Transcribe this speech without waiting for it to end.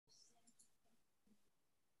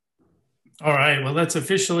All right, well, let's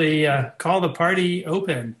officially call the party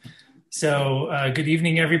open. So, good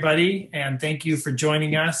evening, everybody, and thank you for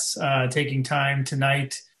joining us, taking time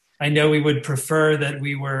tonight. I know we would prefer that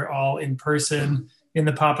we were all in person in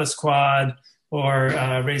the Papa Squad or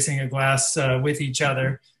raising a glass with each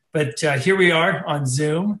other, but here we are on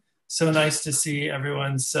Zoom. So nice to see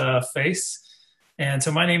everyone's face. And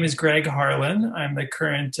so my name is Greg Harlan. I'm the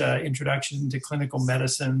current Introduction to Clinical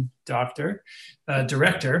Medicine director.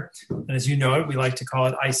 And as you know it, we like to call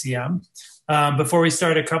it ICM. Before we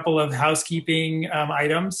start, a couple of housekeeping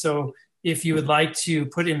items. So if you would like to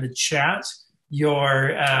put in the chat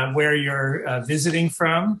where you're visiting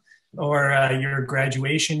from or your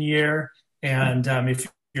graduation year, and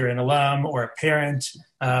if you're an alum or a parent,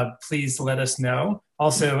 please let us know.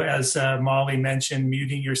 Also, as Molly mentioned,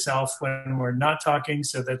 muting yourself when we're not talking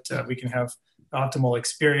so that we can have optimal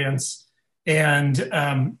experience. And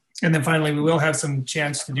then finally, we will have some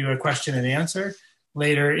chance to do a question and answer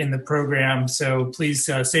later in the program. So please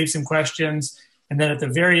save some questions. And then at the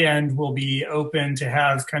very end, we'll be open to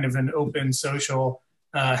have kind of an open social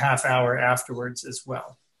half hour afterwards as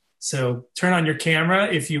well. So turn on your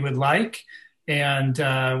camera if you would like. And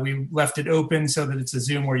we left it open so that it's a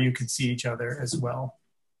Zoom where you could see each other as well.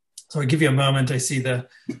 So I'll give you a moment. I see the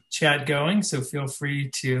chat going, so feel free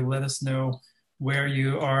to let us know where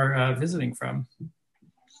you are visiting from.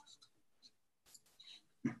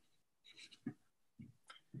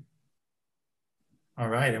 All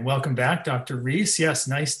right, and welcome back, Dr. Reese. Yes,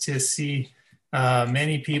 nice to see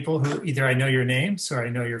many people who either I know your names or I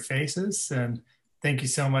know your faces, and thank you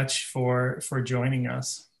so much for joining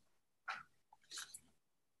us.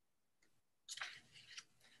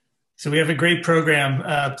 So we have a great program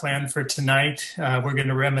planned for tonight. We're going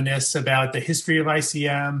to reminisce about the history of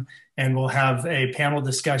ICM, and we'll have a panel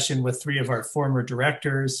discussion with three of our former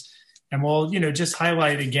directors. And we'll, just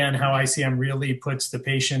highlight again how ICM really puts the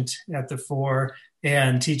patient at the fore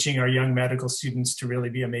and teaching our young medical students to really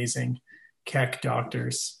be amazing Keck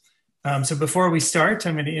doctors. So before we start,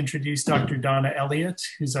 I'm going to introduce Dr. Donna Elliott,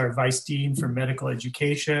 who's our Vice Dean for Medical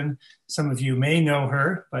Education. Some of you may know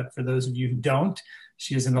her, but for those of you who don't,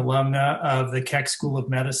 she is an alumna of the Keck School of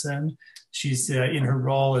Medicine. She's in her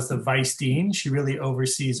role as the Vice Dean. She really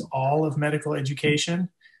oversees all of medical education,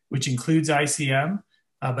 which includes ICM,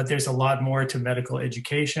 but there's a lot more to medical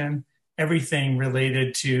education, everything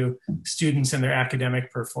related to students and their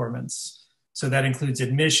academic performance. So that includes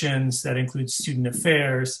admissions, that includes student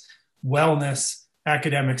affairs, wellness,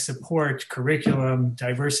 academic support, curriculum,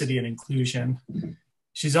 diversity, and inclusion.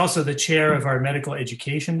 She's also the chair of our medical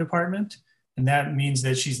education department, and that means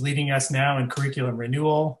that she's leading us now in curriculum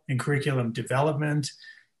renewal, in curriculum development,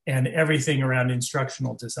 and everything around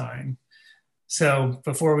instructional design. So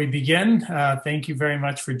before we begin, thank you very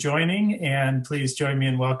much for joining, and please join me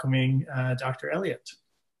in welcoming Dr. Elliott.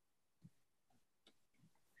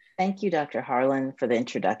 Thank you, Dr. Harlan, for the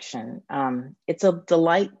introduction. It's a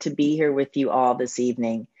delight to be here with you all this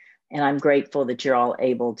evening, and I'm grateful that you're all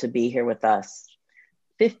able to be here with us.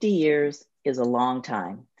 50 years is a long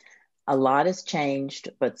time. A lot has changed,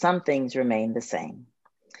 but some things remain the same.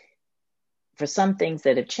 For some things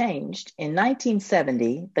that have changed, in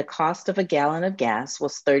 1970, the cost of a gallon of gas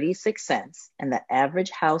was 36 cents, and the average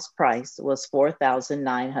house price was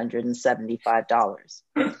 $4,975.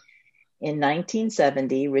 In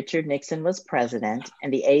 1970, Richard Nixon was president,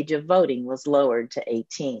 and the age of voting was lowered to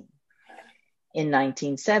 18. In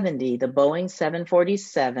 1970, the Boeing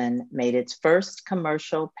 747 made its first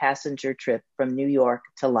commercial passenger trip from New York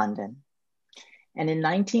to London. And in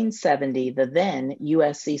 1970, the then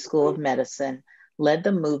USC School of Medicine led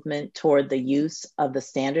the movement toward the use of the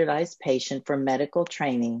standardized patient for medical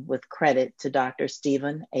training with credit to Dr.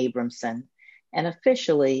 Stephen Abramson. And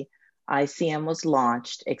officially, ICM was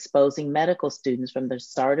launched, exposing medical students from the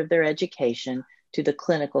start of their education to the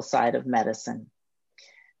clinical side of medicine.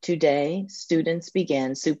 Today, students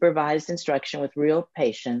begin supervised instruction with real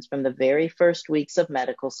patients from the very first weeks of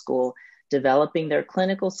medical school, developing their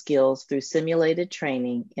clinical skills through simulated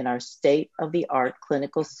training in our state-of-the-art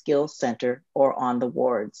Clinical Skills Center or on the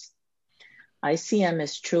wards. ICM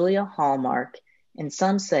is truly a hallmark, and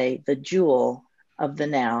some say the jewel of the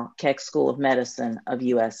now Keck School of Medicine of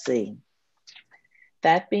USC.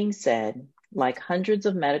 That being said, like hundreds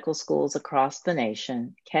of medical schools across the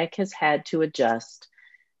nation, Keck has had to adjust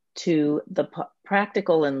to the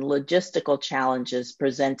practical and logistical challenges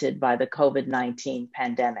presented by the COVID-19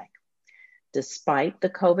 pandemic. Despite the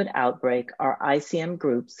COVID outbreak, our ICM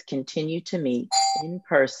groups continue to meet in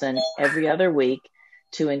person every other week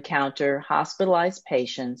to encounter hospitalized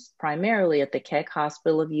patients, primarily at the Keck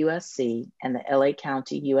Hospital of USC and the LA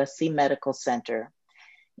County USC Medical Center,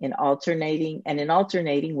 in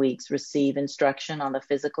alternating weeks receive instruction on the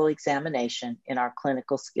physical examination in our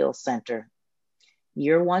Clinical Skills Center.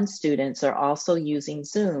 Year 1 students are also using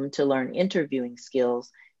Zoom to learn interviewing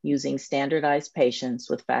skills using standardized patients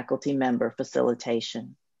with faculty member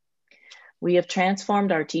facilitation. We have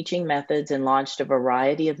transformed our teaching methods and launched a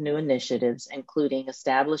variety of new initiatives, including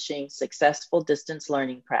establishing successful distance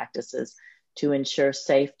learning practices to ensure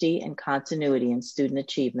safety and continuity in student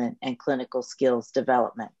achievement and clinical skills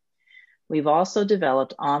development. We've also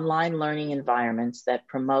developed online learning environments that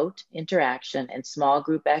promote interaction and small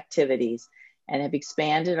group activities and have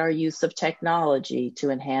expanded our use of technology to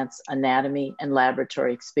enhance anatomy and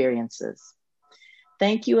laboratory experiences.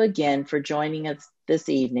 Thank you again for joining us this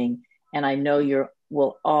evening, and I know you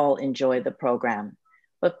will all enjoy the program.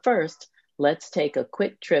 But first, let's take a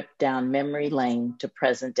quick trip down memory lane to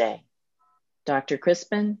present day. Dr.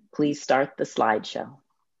 Crispin, please start the slideshow.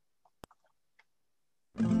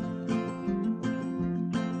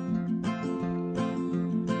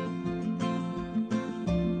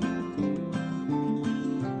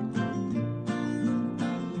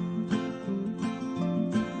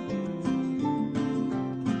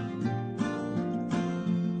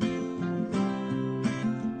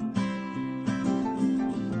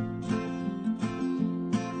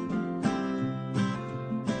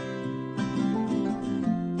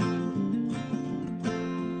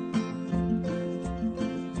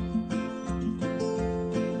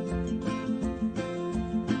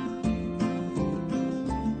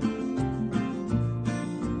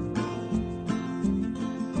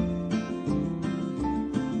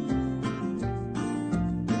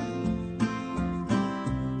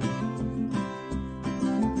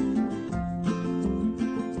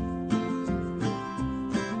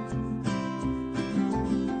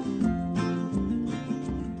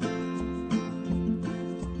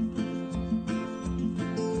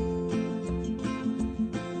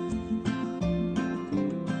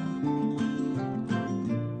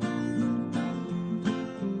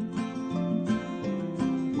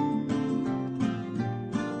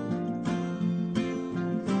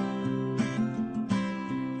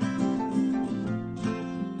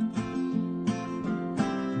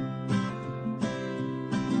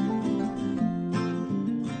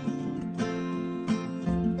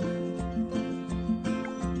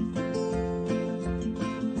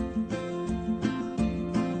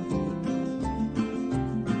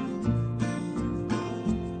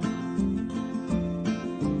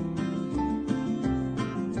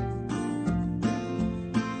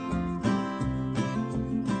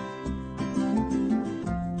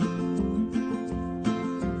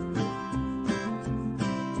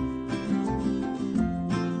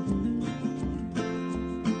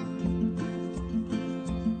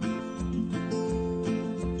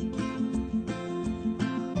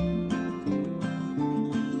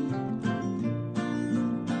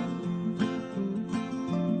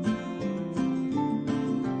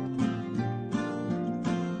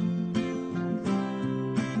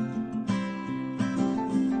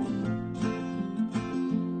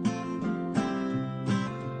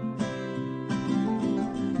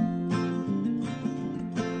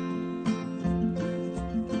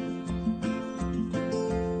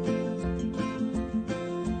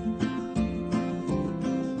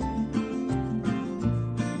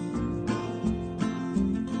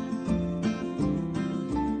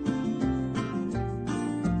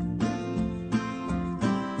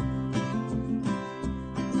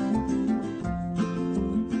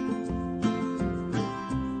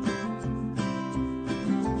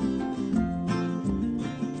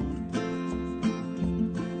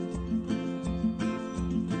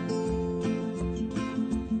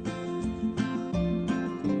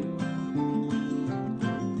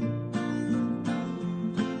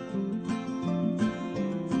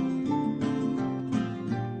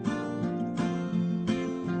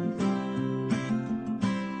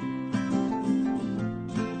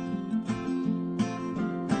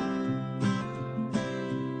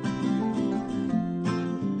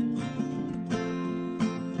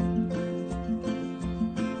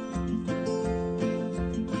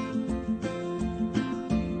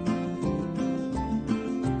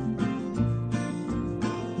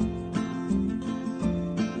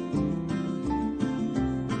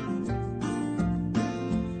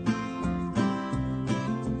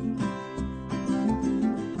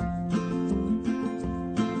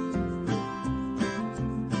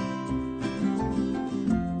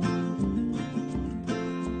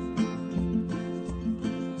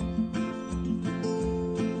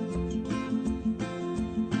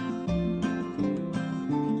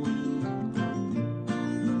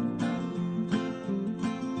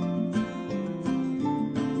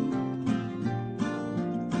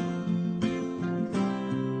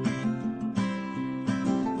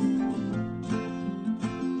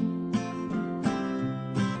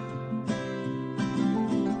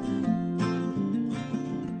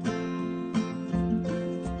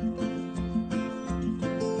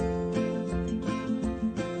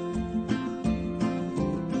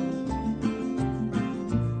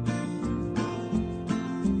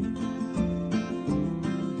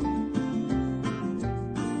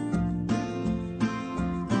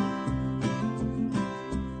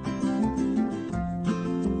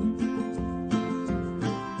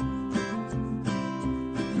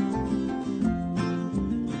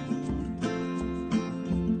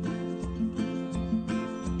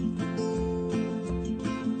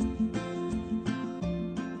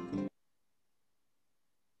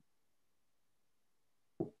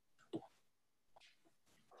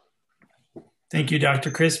 Thank you,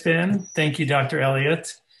 Dr. Crispin. Thank you, Dr.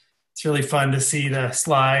 Elliott. It's really fun to see the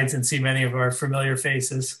slides and see many of our familiar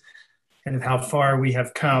faces and of how far we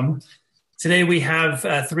have come. Today we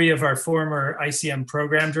have three of our former ICM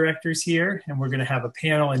program directors here, and we're going to have a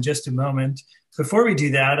panel in just a moment. Before we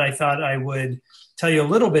do that, I thought I would tell you a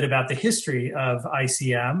little bit about the history of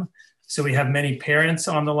ICM. So we have many parents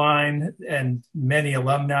on the line and many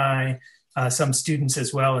alumni, some students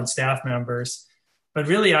as well, and staff members. But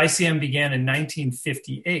really, ICM began in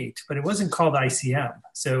 1958, but it wasn't called ICM.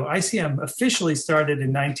 So ICM officially started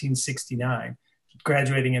in 1969,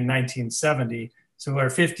 graduating in 1970. So our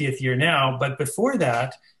 50th year now. But before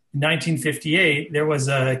that, in 1958, there was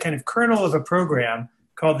a kind of kernel of a program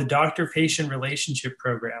called the Doctor-Patient Relationship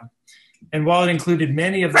Program. And while it included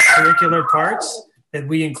many of the curricular parts that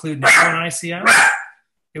we include now in ICM,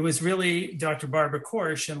 it was really Dr. Barbara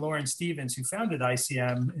Korsch and Lauren Stevens who founded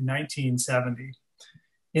ICM in 1970.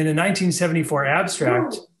 In a 1974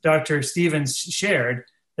 abstract, Dr. Stevens shared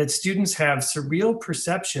that students have surreal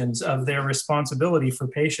perceptions of their responsibility for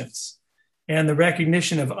patients, and the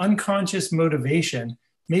recognition of unconscious motivation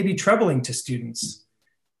may be troubling to students.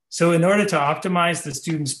 So in order to optimize the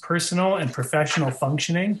student's personal and professional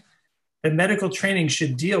functioning, that medical training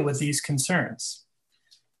should deal with these concerns.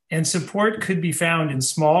 And support could be found in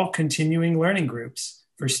small continuing learning groups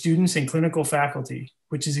for students and clinical faculty,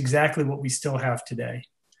 which is exactly what we still have today.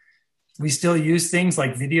 We still use things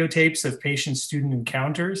like videotapes of patient-student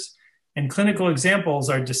encounters, and clinical examples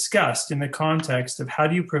are discussed in the context of how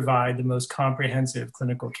do you provide the most comprehensive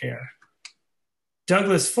clinical care.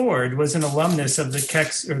 Douglas Ford was an alumnus of the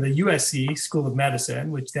USC School of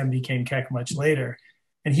Medicine, which then became Keck much later,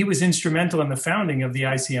 and he was instrumental in the founding of the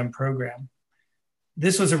ICM program.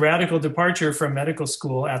 This was a radical departure from medical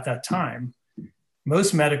school at that time.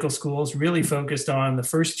 Most medical schools really focused on the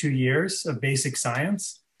first 2 years of basic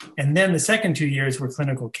science, and then the second 2 years were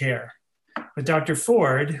clinical care. But Dr.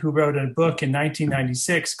 Ford, who wrote a book in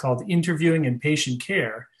 1996 called Interviewing in Patient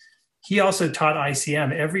Care, he also taught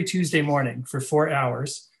ICM every Tuesday morning for 4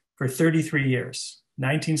 hours for 33 years,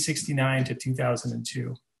 1969 to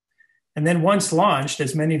 2002. And then once launched,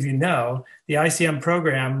 as many of you know, the ICM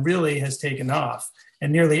program really has taken off,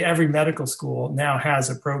 and nearly every medical school now has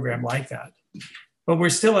a program like that. But we're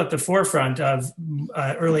still at the forefront of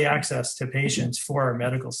early access to patients for our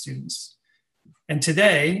medical students. And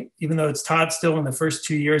today, even though it's taught still in the first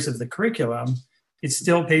 2 years of the curriculum, it's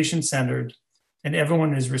still patient-centered, and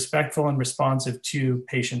everyone is respectful and responsive to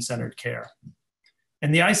patient-centered care.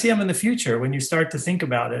 And the ICM in the future, when you start to think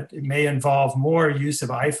about it, it may involve more use of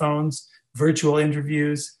iPhones, virtual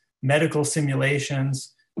interviews, medical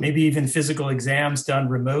simulations, maybe even physical exams done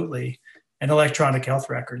remotely, and electronic health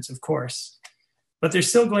records, of course. But there's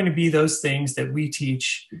still going to be those things that we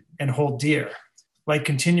teach and hold dear, like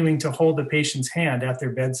continuing to hold the patient's hand at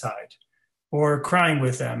their bedside, or crying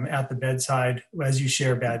with them at the bedside as you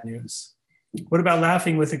share bad news. What about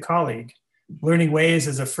laughing with a colleague? Learning ways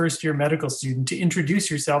as a first-year medical student to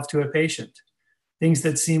introduce yourself to a patient, things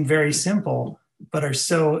that seem very simple, but are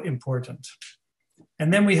so important.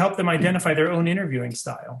 And then we help them identify their own interviewing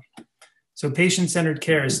style. So patient-centered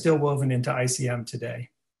care is still woven into ICM today.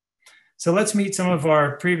 So let's meet some of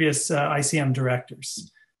our previous ICM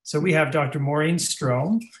directors. So we have Dr. Maureen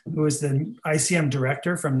Strom, who is the ICM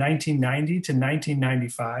director from 1990 to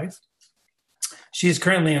 1995. She is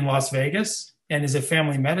currently in Las Vegas and is a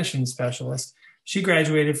family medicine specialist. She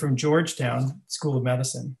graduated from Georgetown School of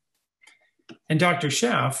Medicine. And Dr.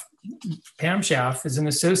 Schaff, Pam Schaff, is an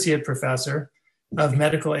associate professor of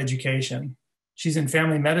medical education. She's in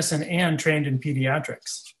family medicine and trained in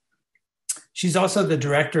pediatrics. She's also the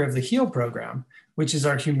director of the HEAL program, which is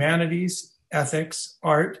our humanities, ethics,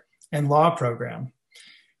 art, and law program.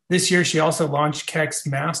 This year, she also launched Keck's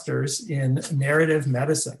Masters in Narrative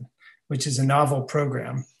Medicine, which is a novel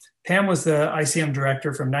program. Pam was the ICM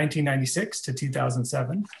director from 1996 to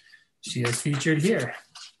 2007. She is featured here.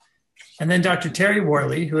 And then Dr. Terry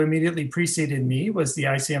Worley, who immediately preceded me, was the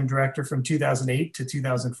ICM director from 2008 to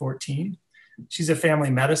 2014. She's a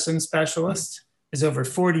family medicine specialist, has over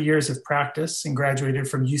 40 years of practice, and graduated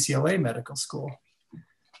from UCLA Medical School.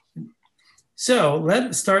 So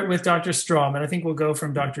let's start with Dr. Strom, and I think we'll go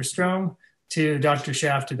from Dr. Strom to Dr.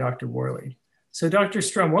 Schaff to Dr. Worley. So Dr.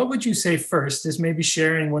 Strom, what would you say first is maybe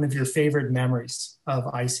sharing one of your favorite memories of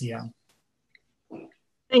ICM?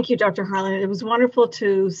 Thank you, Dr. Harlan. It was wonderful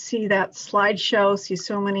to see that slideshow, see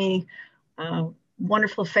so many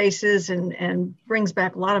wonderful faces, and brings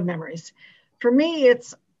back a lot of memories. For me,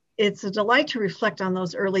 it's a delight to reflect on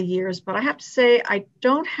those early years, but I have to say I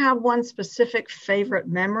don't have one specific favorite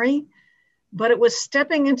memory. But it was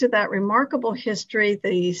stepping into that remarkable history,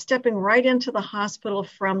 the stepping right into the hospital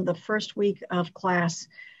from the first week of class,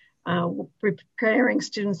 preparing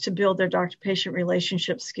students to build their doctor-patient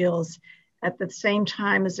relationship skills at the same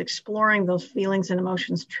time as exploring those feelings and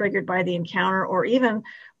emotions triggered by the encounter, or even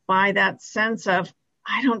by that sense of,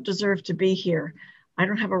 I don't deserve to be here. I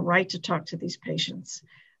don't have a right to talk to these patients.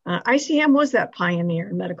 ICM was that pioneer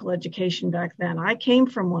in medical education back then. I came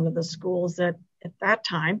from one of the schools that at that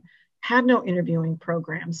time had no interviewing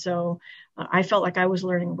program. So I felt like I was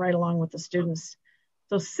learning right along with the students.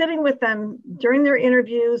 So sitting with them during their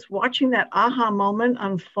interviews, watching that aha moment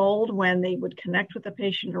unfold when they would connect with the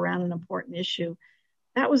patient around an important issue,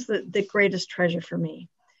 that was the greatest treasure for me.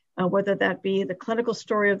 Whether that be the clinical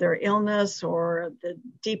story of their illness or the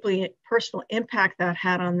deeply personal impact that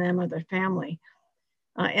had on them or their family.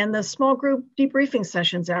 And the small group debriefing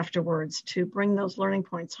sessions afterwards to bring those learning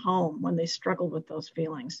points home when they struggled with those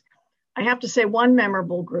feelings. I have to say one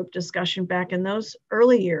memorable group discussion back in those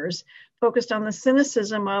early years focused on the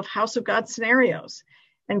cynicism of House of God scenarios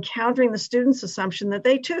and countering the students' assumption that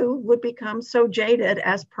they too would become so jaded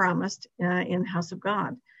as promised in House of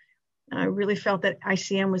God. I really felt that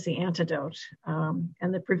ICM was the antidote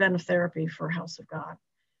and the preventive therapy for House of God.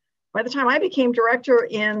 By the time I became director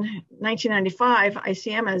in 1995,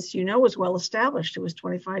 ICM, as you know, was well established. It was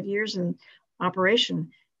 25 years in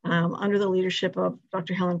operation under the leadership of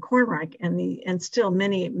Dr. Helen Kornreich and still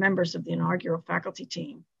many members of the inaugural faculty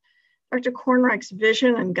team. Dr. Kornreich's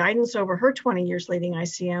vision and guidance over her 20 years leading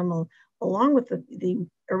ICM, along with the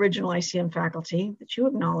original ICM faculty that you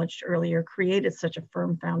acknowledged earlier, created such a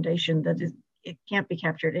firm foundation that it can't be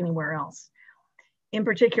captured anywhere else. In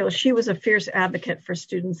particular, she was a fierce advocate for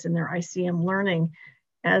students in their ICM learning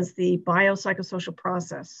as the biopsychosocial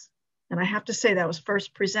process. And I have to say that was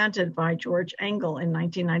first presented by George Engel in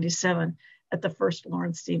 1997 at the first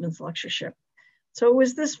Lawrence Stevens lectureship. So it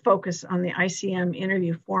was this focus on the ICM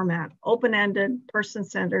interview format, open-ended,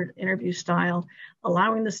 person-centered interview style,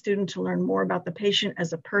 allowing the student to learn more about the patient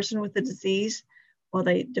as a person with the disease while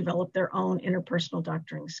they develop their own interpersonal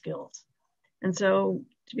doctoring skills. And so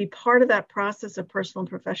to be part of that process of personal and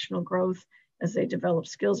professional growth as they develop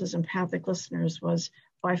skills as empathic listeners was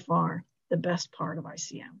by far the best part of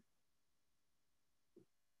ICM.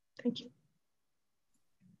 Thank you.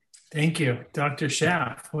 Thank you. Dr.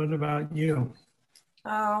 Schaff, what about you?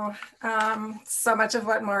 Oh, so much of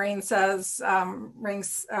what Maureen says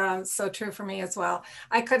rings so true for me as well.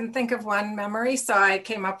 I couldn't think of one memory, so I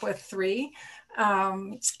came up with three.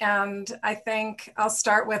 And I think I'll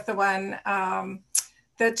start with the one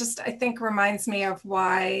that just, I think, reminds me of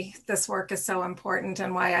why this work is so important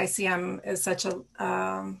and why ICM is such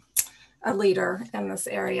a leader in this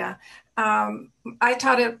area. I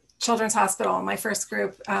taught at Children's Hospital, my first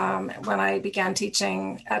group, when I began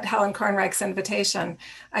teaching at Helen Kornreich's invitation.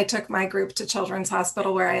 I took my group to Children's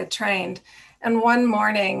Hospital where I had trained. And one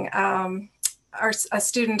morning, a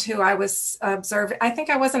student who I was observing, I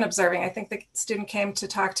think I wasn't observing, I think the student came to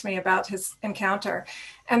talk to me about his encounter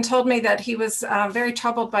and told me that he was very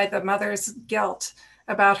troubled by the mother's guilt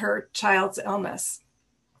about her child's illness.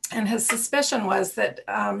 And his suspicion was that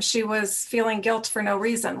she was feeling guilt for no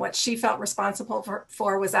reason. What she felt responsible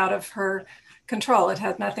for was out of her control. It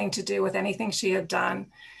had nothing to do with anything she had done.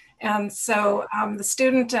 And so the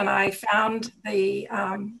student and I found the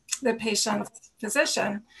patient's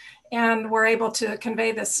physician and were able to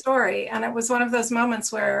convey this story. And it was one of those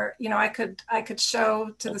moments where, you know, I could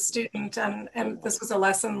show to the student, and this was a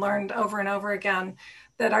lesson learned over and over again,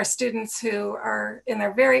 that our students who are in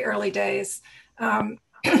their very early days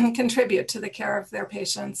contribute to the care of their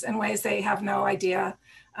patients in ways they have no idea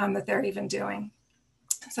that they're even doing.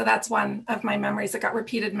 So that's one of my memories that got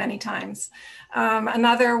repeated many times.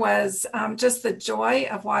 Another was just the joy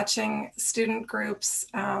of watching student groups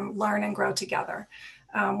learn and grow together.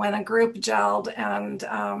 When a group gelled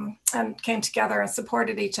and came together and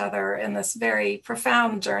supported each other in this very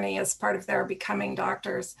profound journey as part of their becoming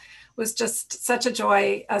doctors, was just such a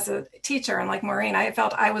joy as a teacher. And like Maureen, I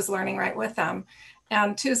felt I was learning right with them.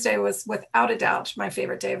 And Tuesday was without a doubt my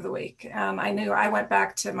favorite day of the week. And I knew I went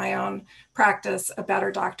back to my own practice a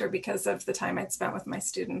better doctor because of the time I'd spent with my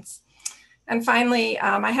students. And finally,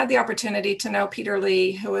 I had the opportunity to know Peter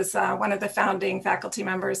Lee, who was one of the founding faculty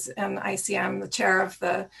members in ICM, the chair of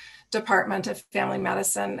the Department of Family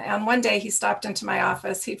Medicine. And one day he stopped into my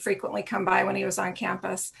office. He'd frequently come by when he was on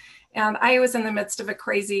campus. And I was in the midst of a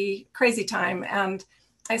crazy, crazy time. And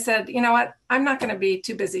I said, you know what, I'm not going to be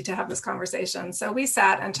too busy to have this conversation. So we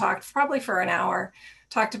sat and talked probably for an hour,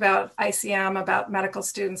 talked about ICM, about medical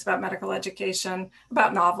students, about medical education,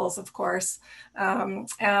 about novels, of course.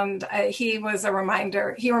 He was a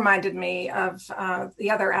reminder, he reminded me of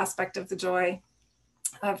the other aspect of the joy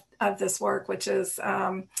of this work, which is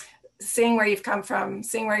seeing where you've come from,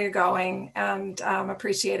 seeing where you're going, and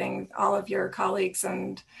appreciating all of your colleagues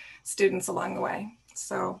and students along the way.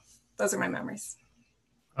 So those are my memories.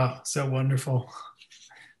 Oh, so wonderful.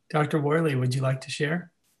 Dr. Worley, would you like to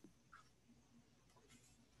share?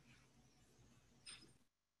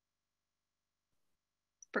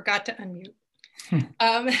 Forgot to unmute.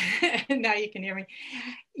 Now you can hear me.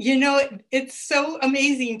 You know, it's so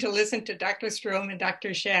amazing to listen to Dr. Strom and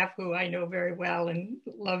Dr. Schaff, who I know very well and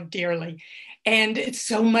love dearly. And it's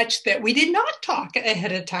so much that we did not talk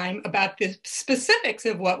ahead of time about the specifics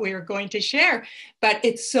of what we were going to share, but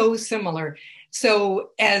it's so similar.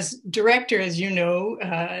 So as director, as you know,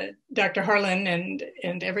 Dr. Harlan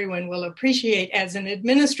and everyone will appreciate, as an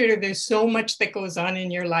administrator, there's so much that goes on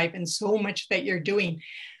in your life and so much that you're doing.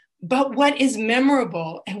 But what is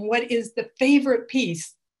memorable and what is the favorite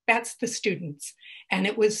piece, that's the students. And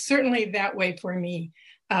it was certainly that way for me.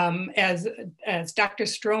 As Dr.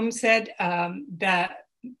 Strom said, that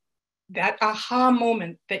aha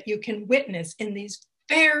moment that you can witness in these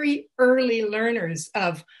very early learners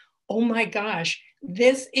of, oh my gosh,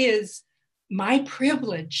 this is my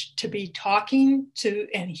privilege to be talking to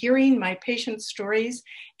and hearing my patients' stories,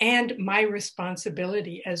 and my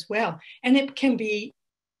responsibility as well. And it can be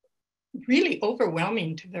really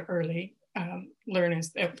overwhelming to the early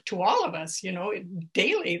learners, to all of us, you know,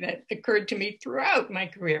 daily. That occurred to me throughout my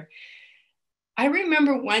career. I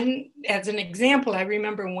remember one, as an example, I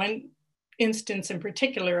remember one instance in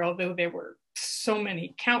particular, although there were so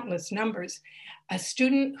many, countless numbers, a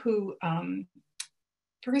student who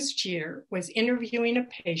first year was interviewing a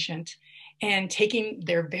patient and taking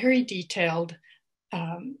their very detailed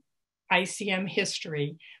ICM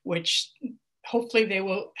history, which hopefully they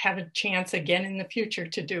will have a chance again in the future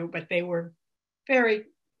to do, but they were very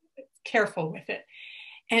careful with it,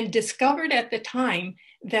 and discovered at the time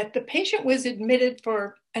that the patient was admitted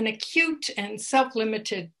for an acute and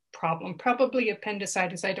self-limited problem, probably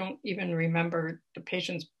appendicitis. I don't even remember the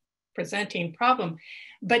patient's presenting problem,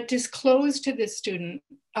 but disclosed to this student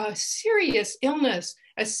a serious illness,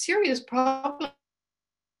 a serious problem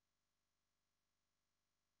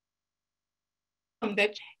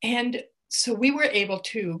and so we were able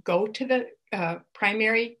to go to the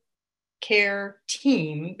primary care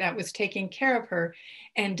team that was taking care of her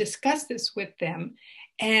and discuss this with them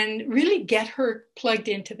and really get her plugged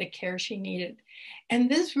into the care she needed. And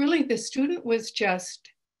this really, the student was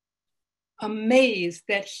just amazed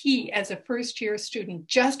that he, as a first-year student,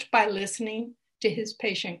 just by listening to his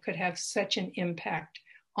patient, could have such an impact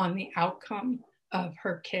on the outcome of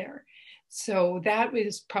her care. So that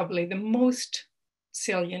was probably the most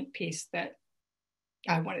salient piece that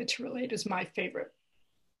I wanted to relate as my favorite.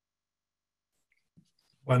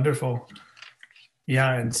 Wonderful.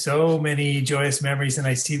 Yeah, and so many joyous memories. And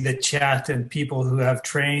I see the chat and people who have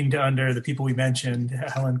trained under the people we mentioned,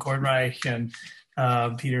 Helen Kornreich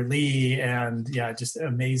and Peter Lee, and yeah, just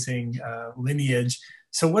amazing lineage.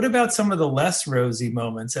 So what about some of the less rosy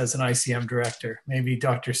moments as an ICM director? Maybe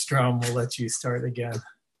Dr. Strom will let you start again.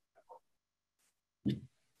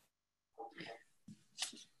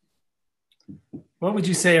 What would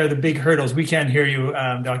you say are the big hurdles? We can't hear you,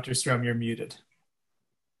 Dr. Strom, you're muted.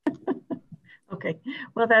 Okay,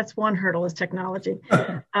 well, that's one hurdle, is technology.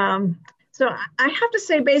 So I have to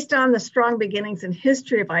say, based on the strong beginnings and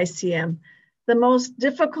history of ICM, the most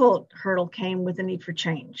difficult hurdle came with the need for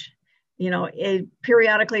change. You know,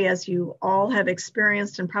 periodically, as you all have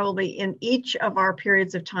experienced, and probably in each of our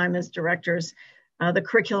periods of time as directors, the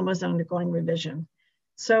curriculum was undergoing revision.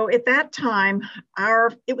 So at that time,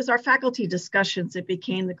 it was our faculty discussions that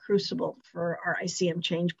became the crucible for our ICM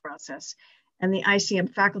change process, and the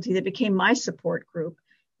ICM faculty that became my support group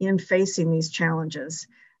in facing these challenges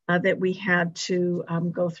that we had to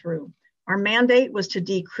go through. Our mandate was to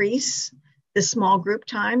decrease the small group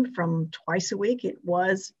time from twice a week. It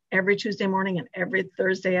was every Tuesday morning and every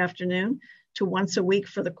Thursday afternoon, to once a week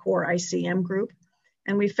for the core ICM group.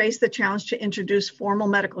 And we faced the challenge to introduce formal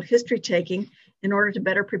medical history taking in order to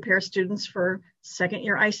better prepare students for second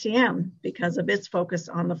year ICM because of its focus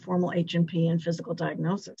on the formal H&P and physical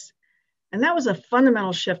diagnosis. And that was a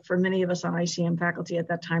fundamental shift for many of us on ICM faculty at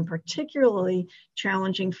that time, particularly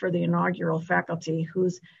challenging for the inaugural faculty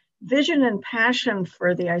whose vision and passion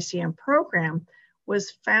for the ICM program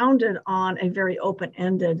was founded on a very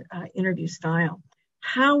open-ended interview style.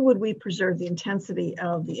 How would we preserve the intensity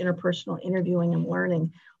of the interpersonal interviewing and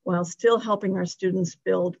learning while still helping our students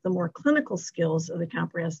build the more clinical skills of the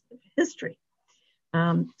comprehensive history.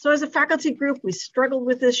 So as a faculty group, we struggled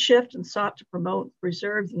with this shift and sought to promote,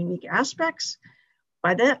 preserve the unique aspects.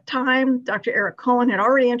 By that time, Dr. Eric Cohen had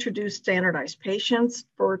already introduced standardized patients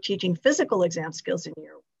for teaching physical exam skills in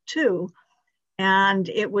year 2. And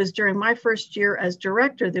it was during my first year as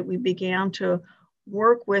director that we began to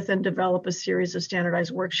work with and develop a series of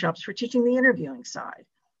standardized workshops for teaching the interviewing side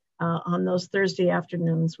on those Thursday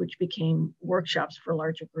afternoons, which became workshops for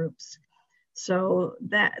larger groups. So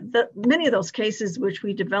many of those cases which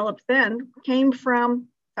we developed then came from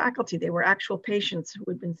faculty. They were actual patients who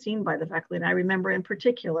had been seen by the faculty. And I remember in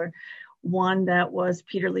particular, one that was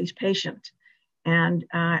Peter Lee's patient. And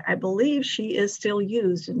I believe she is still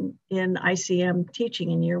used in ICM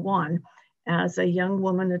teaching in year 1 as a young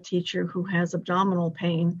woman, a teacher who has abdominal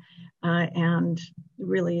pain. And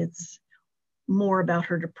really it's more about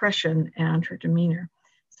her depression and her demeanor.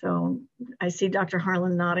 So I see Dr.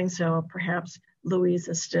 Harlan nodding, so perhaps Louise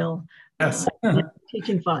is still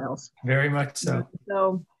teaching files. Very much so.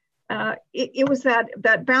 So it was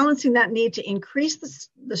that balancing that need to increase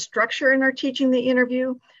the structure in our teaching the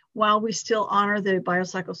interview while we still honor the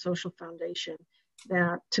biopsychosocial foundation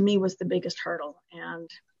that to me was the biggest hurdle. And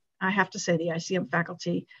I have to say the ICM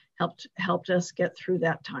faculty helped us get through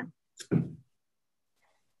that time.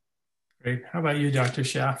 Great. How about you, Dr.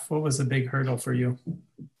 Schaff? What was the big hurdle for you?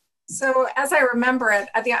 So as I remember it,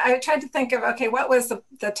 I tried to think of, okay, what was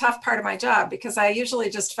the tough part of my job? Because I usually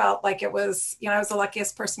just felt like it was, I was the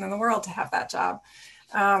luckiest person in the world to have that job.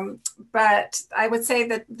 But I would say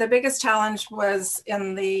that the biggest challenge was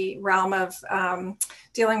in the realm of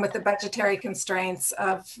dealing with the budgetary constraints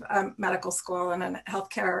of medical school and a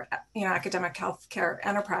healthcare, academic healthcare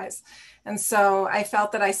enterprise. And so I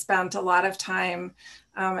felt that I spent a lot of time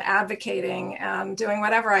advocating and doing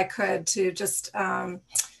whatever I could to just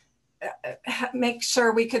make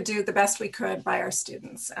sure we could do the best we could by our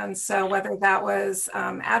students. And so whether that was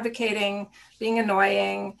advocating, being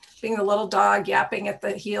annoying, being the little dog yapping at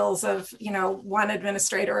the heels of, one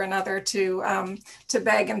administrator or another to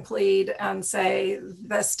beg and plead and say,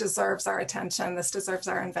 this deserves our attention, this deserves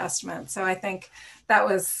our investment. So I think that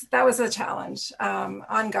was a challenge,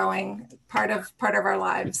 ongoing part of our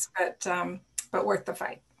lives, but worth the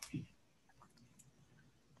fight.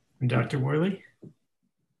 And Dr. Worley?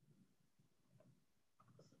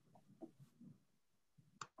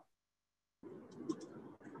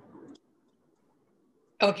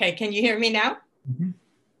 Okay, can you hear me now? Mm-hmm.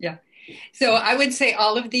 Yeah. So I would say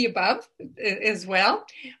all of the above as well.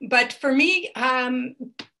 But for me,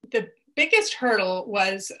 the biggest hurdle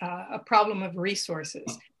was a problem of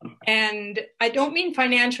resources. And I don't mean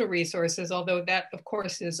financial resources, although that, of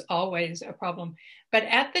course, is always a problem. But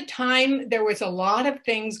at the time, there was a lot of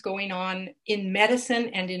things going on in medicine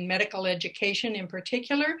and in medical education in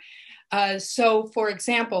particular. So, for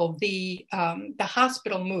example, the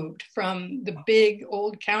hospital moved from the big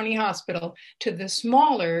old county hospital to the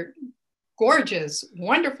smaller, gorgeous,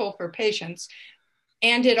 wonderful for patients.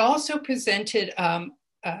 And it also presented a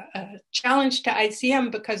challenge to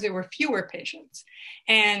ICM because there were fewer patients.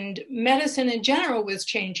 And medicine in general was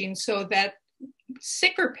changing so that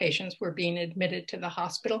sicker patients were being admitted to the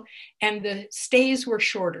hospital and the stays were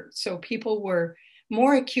shorter. So people were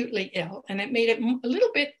more acutely ill, and it made it a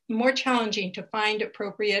little bit more challenging to find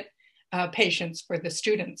appropriate patients for the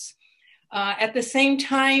students. At the same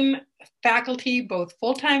time, faculty, both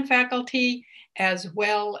full-time faculty as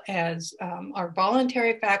well as our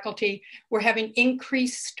voluntary faculty, were having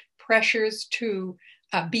increased pressures to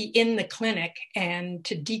be in the clinic and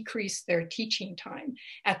to decrease their teaching time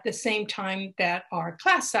at the same time that our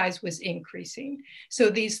class size was increasing. So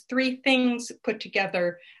these three things put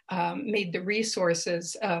together made the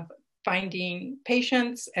resources of finding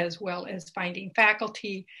patients as well as finding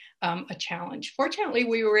faculty a challenge. Fortunately,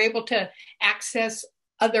 we were able to access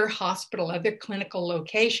other clinical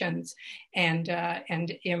locations and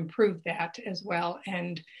improve that as well.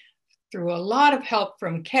 And through a lot of help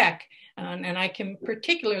from Keck, and I can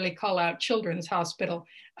particularly call out Children's Hospital,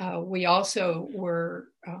 we also were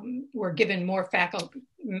given more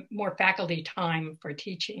faculty time for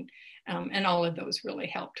teaching, and all of those really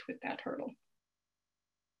helped with that hurdle.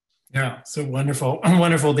 Yeah, so wonderful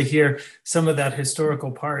to hear some of that historical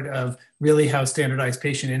part of really how standardized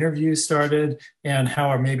patient interviews started and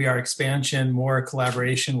how maybe our expansion, more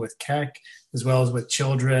collaboration with Keck as well as with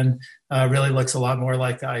children really looks a lot more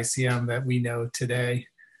like the ICM that we know today.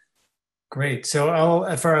 Great.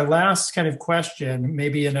 So for our last kind of question,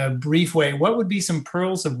 maybe in a brief way, what would be some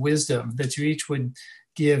pearls of wisdom that you each would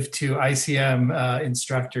give to ICM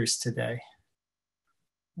instructors today?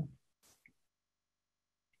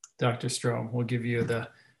 Dr. Strom. We'll give you the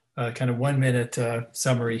kind of 1 minute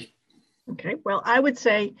summary. Okay, well, I would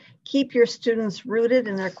say keep your students rooted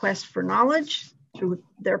in their quest for knowledge through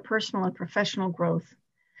their personal and professional growth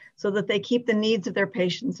so that they keep the needs of their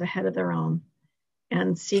patients ahead of their own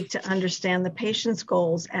and seek to understand the patient's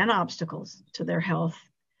goals and obstacles to their health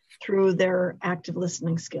through their active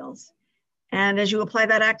listening skills. And as you apply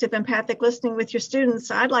that active empathic listening with your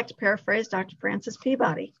students, I'd like to paraphrase Dr. Francis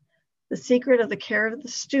Peabody. The secret of the care of the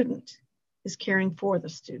student is caring for the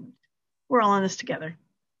student. We're all in this together.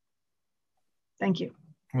 Thank you.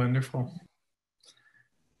 Wonderful.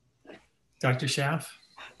 Dr. Schaff?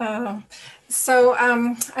 I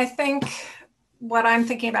think what I'm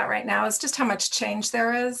thinking about right now is just how much change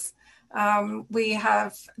there is. We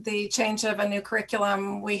have the change of a new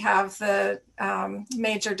curriculum. We have the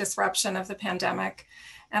major disruption of the pandemic.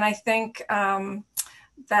 And I think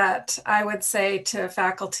that I would say to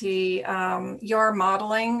faculty, your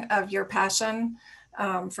modeling of your passion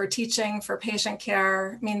for teaching, for patient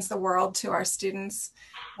care means the world to our students.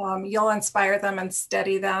 You'll inspire them and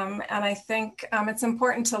steady them. And I think it's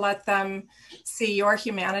important to let them see your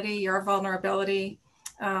humanity, your vulnerability.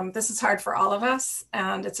 This is hard for all of us,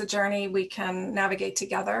 and it's a journey we can navigate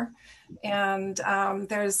together. And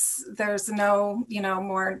there's no,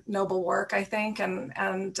 more noble work, I think,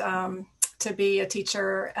 and to be a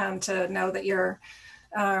teacher and to know that you're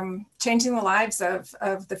changing the lives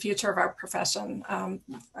of the future of our profession.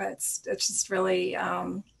 It's just really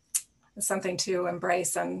something to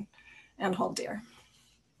embrace and hold dear.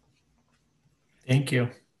 Thank you.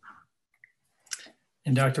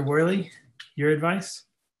 And Dr. Worley, your advice?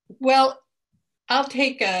 Well, I'll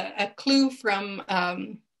take a clue from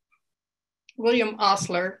William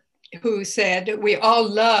Osler, who said, we all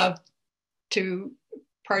love to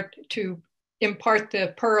impart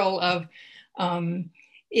the pearl of,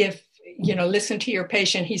 listen to your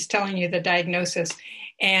patient, he's telling you the diagnosis.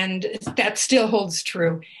 And that still holds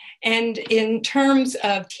true. And in terms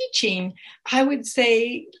of teaching, I would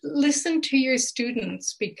say, listen to your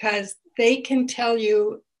students because they can tell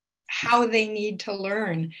you how they need to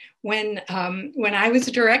learn. When I was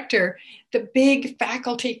a director, the big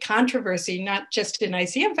faculty controversy, not just in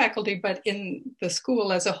ICM faculty, but in the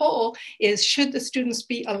school as a whole, is should the students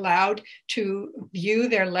be allowed to view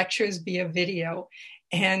their lectures via video?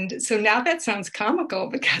 And so now that sounds comical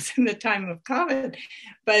because in the time of COVID,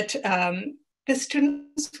 but the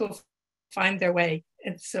students will find their way.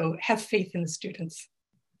 And so have faith in the students.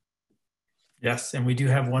 Yes, and we do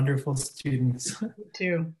have wonderful students. We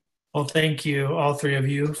do. Well, thank you, all three of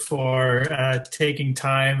you, for taking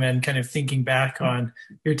time and kind of thinking back on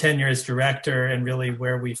your tenure as director and really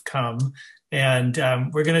where we've come. And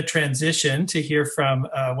we're going to transition to hear from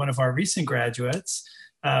one of our recent graduates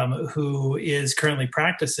who is currently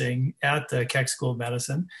practicing at the Keck School of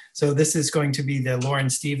Medicine. So this is going to be the Lauren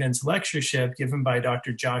Stevens lectureship given by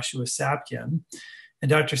Dr. Joshua Sapkin. And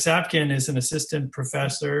Dr. Sapkin is an assistant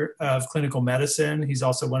professor of clinical medicine. He's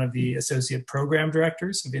also one of the associate program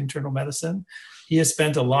directors of internal medicine. He has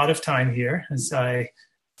spent a lot of time here, as I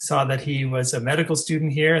saw that he was a medical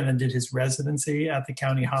student here and then did his residency at the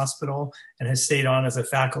county hospital and has stayed on as a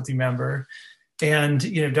faculty member. And,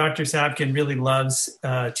 Dr. Sapkin really loves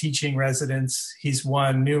teaching residents. He's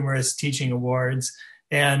won numerous teaching awards.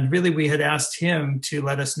 And really, we had asked him to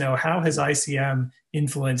let us know how has ICM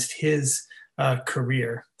influenced his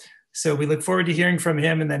career. So we look forward to hearing from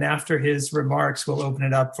him. And then after his remarks, we'll open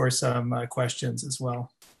it up for some questions as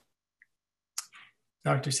well.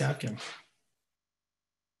 Dr. Sapkin.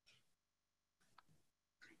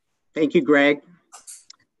 Thank you, Greg.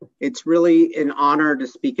 It's really an honor to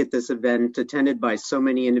speak at this event attended by so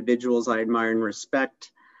many individuals I admire and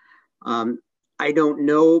respect. I don't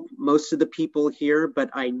know most of the people here,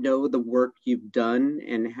 but I know the work you've done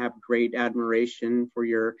and have great admiration for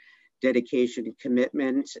your dedication and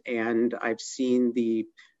commitment. And I've seen the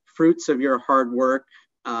fruits of your hard work.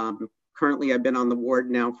 Currently, I've been on the ward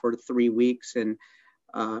now for 3 weeks, and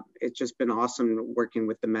it's just been awesome working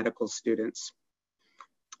with the medical students.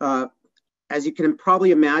 As you can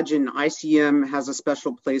probably imagine, ICM has a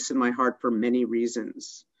special place in my heart for many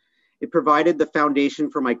reasons. It provided the foundation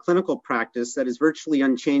for my clinical practice that is virtually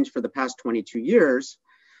unchanged for the past 22 years,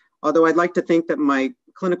 although I'd like to think that my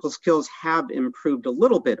clinical skills have improved a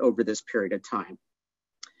little bit over this period of time.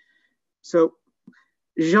 So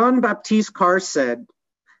Jean-Baptiste Carr said,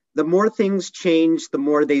 "The more things change, the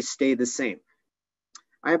more they stay the same."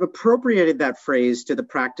 I have appropriated that phrase to the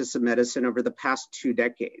practice of medicine over the past 2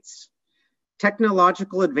 decades.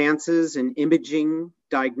 Technological advances in imaging,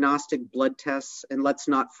 diagnostic blood tests, and let's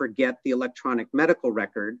not forget the electronic medical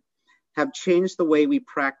record, have changed the way we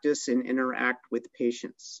practice and interact with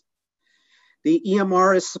patients. The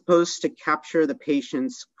EMR is supposed to capture the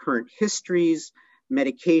patient's current histories,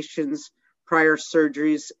 medications, prior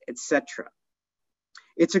surgeries, etc.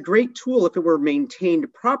 It's a great tool if it were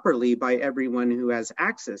maintained properly by everyone who has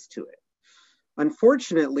access to it.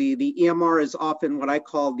 Unfortunately, the EMR is often what I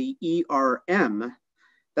call the ERM.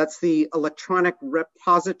 That's the electronic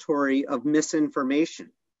repository of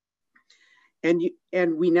misinformation. And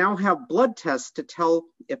we now have blood tests to tell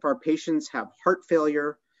if our patients have heart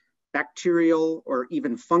failure, bacterial, or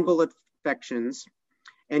even fungal infections.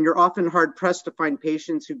 And you're often hard pressed to find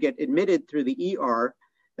patients who get admitted through the ER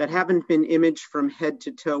that haven't been imaged from head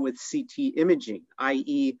to toe with CT imaging,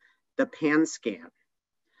 i.e. the PAN scan.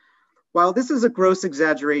 While this is a gross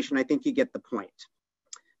exaggeration, I think you get the point.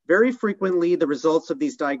 Very frequently, the results of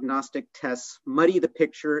these diagnostic tests muddy the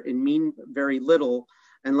picture and mean very little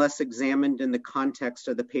unless examined in the context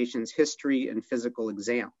of the patient's history and physical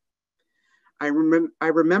exam. I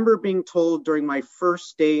remember being told during my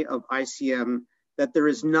first day of ICM that there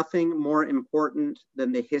is nothing more important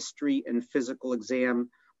than the history and physical exam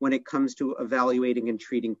when it comes to evaluating and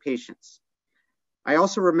treating patients. I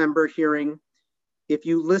also remember hearing, if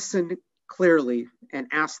you listen clearly and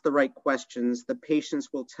ask the right questions, the patients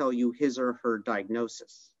will tell you his or her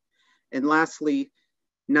diagnosis. And lastly,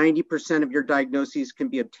 90% of your diagnoses can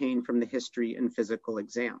be obtained from the history and physical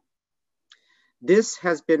exam. This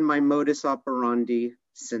has been my modus operandi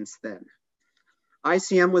since then.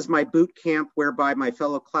 ICM was my boot camp whereby my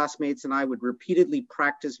fellow classmates and I would repeatedly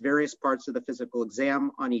practice various parts of the physical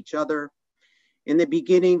exam on each other. In the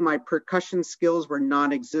beginning, my percussion skills were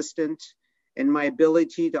non-existent, and my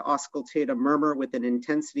ability to auscultate a murmur with an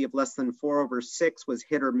intensity of less than 4/6 was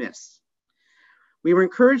hit or miss. We were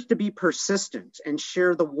encouraged to be persistent and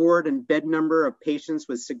share the ward and bed number of patients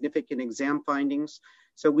with significant exam findings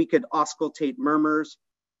so we could auscultate murmurs,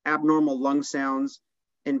 abnormal lung sounds,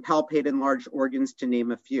 and palpate enlarged organs, to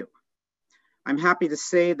name a few. I'm happy to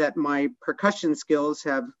say that my percussion skills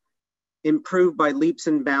have improved by leaps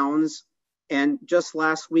and bounds. And just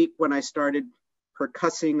last week, when I started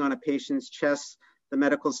percussing on a patient's chest, the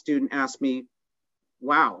medical student asked me,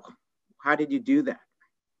 "Wow, how did you do that?"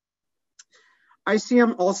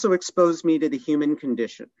 ICM also exposed me to the human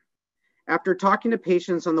condition. After talking to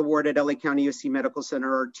patients on the ward at LA County UC Medical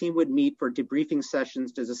Center, our team would meet for debriefing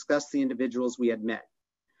sessions to discuss the individuals we had met.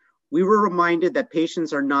 We were reminded that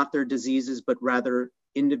patients are not their diseases, but rather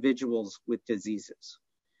individuals with diseases.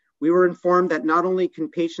 We were informed that not only can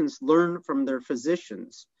patients learn from their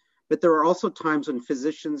physicians, but there are also times when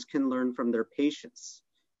physicians can learn from their patients,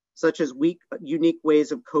 such as unique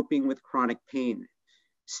ways of coping with chronic pain,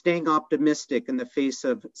 staying optimistic in the face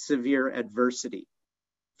of severe adversity,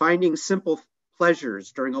 finding simple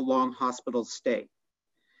pleasures during a long hospital stay.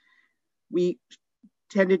 We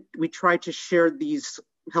tried to share these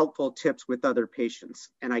helpful tips with other patients,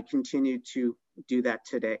 and I continue to do that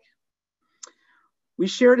today. We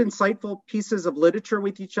shared insightful pieces of literature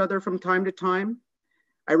with each other from time to time.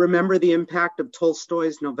 I remember the impact of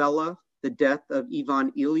Tolstoy's novella, The Death of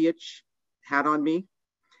Ivan Ilyich, had on me.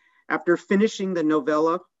 After finishing the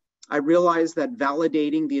novella, I realized that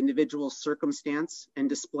validating the individual's circumstance and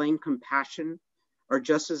displaying compassion are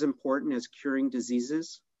just as important as curing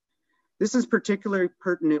diseases. This is particularly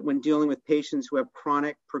pertinent when dealing with patients who have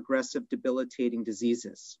chronic, progressive, debilitating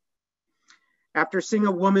diseases. After seeing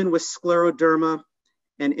a woman with scleroderma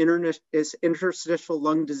and interstitial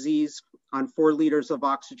lung disease on 4 liters of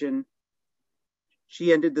oxygen,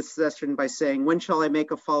 she ended the session by saying, "When shall I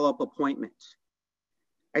make a follow-up appointment?"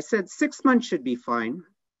 I said, 6 months should be fine.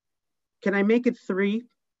 Can I make it 3?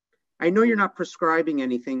 I know you're not prescribing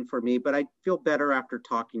anything for me, but I feel better after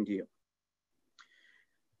talking to you.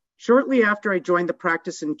 Shortly after I joined the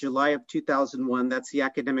practice in July of 2001, that's the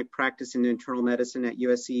academic practice in internal medicine at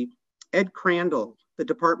USC, Ed Crandall, the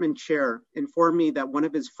department chair, informed me that one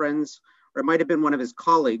of his friends, or it might have been one of his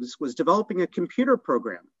colleagues, was developing a computer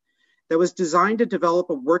program that was designed to develop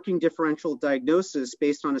a working differential diagnosis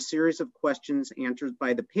based on a series of questions answered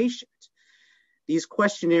by the patient. These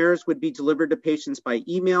questionnaires would be delivered to patients by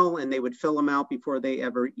email, and they would fill them out before they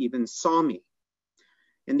ever even saw me.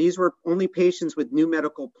 And these were only patients with new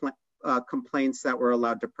medical complaints that were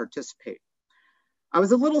allowed to participate. I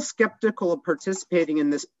was a little skeptical of participating in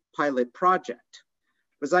this pilot project.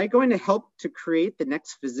 Was I going to help to create the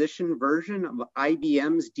next physician version of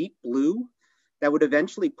IBM's Deep Blue that would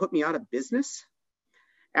eventually put me out of business?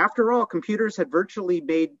 After all, computers had virtually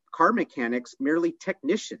made car mechanics merely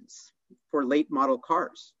technicians for late model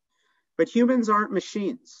cars. But humans aren't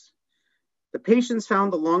machines. The patients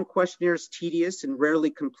found the long questionnaires tedious and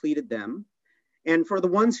rarely completed them. And for the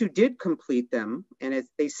ones who did complete them, and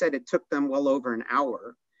they said it took them well over an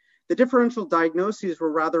hour, The differential diagnoses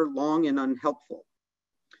were rather long and unhelpful.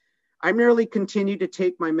 I merely continued to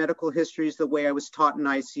take my medical histories the way I was taught in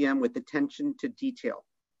ICM, with attention to detail.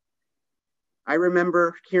 I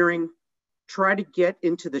remember hearing, try to get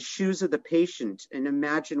into the shoes of the patient and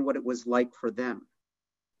imagine what it was like for them.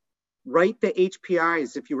 Write the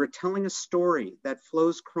HPIs if you were telling a story that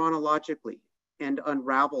flows chronologically and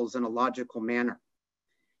unravels in a logical manner.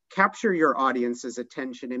 Capture your audience's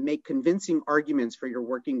attention and make convincing arguments for your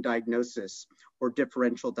working diagnosis or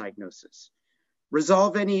differential diagnosis.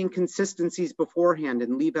 Resolve any inconsistencies beforehand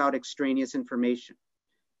and leave out extraneous information.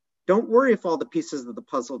 Don't worry if all the pieces of the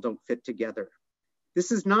puzzle don't fit together.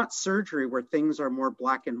 This is not surgery where things are more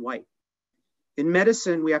black and white. In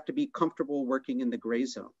medicine, we have to be comfortable working in the gray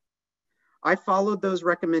zone. I followed those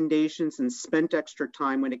recommendations and spent extra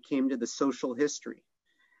time when it came to the social history.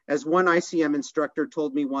 As one ICM instructor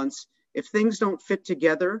told me once, if things don't fit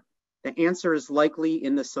together, the answer is likely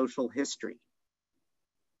in the social history.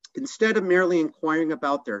 Instead of merely inquiring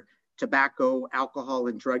about their tobacco, alcohol,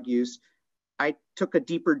 and drug use, I took a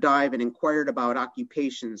deeper dive and inquired about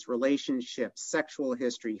occupations, relationships, sexual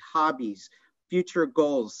history, hobbies, future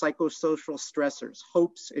goals, psychosocial stressors,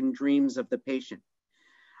 hopes, and dreams of the patient.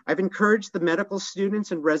 I've encouraged the medical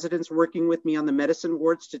students and residents working with me on the medicine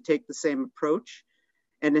wards to take the same approach,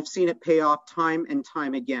 and have seen it pay off time and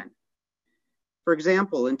time again. For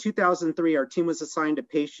example, in 2003, our team was assigned a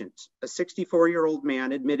patient, a 64-year-old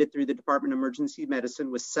man admitted through the Department of Emergency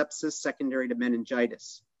Medicine with sepsis secondary to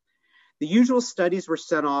meningitis. The usual studies were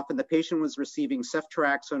sent off and the patient was receiving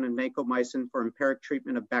ceftriaxone and vancomycin for empiric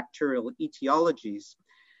treatment of bacterial etiologies,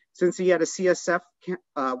 since he had a CSF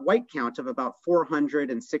white count of about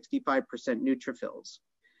 465% neutrophils.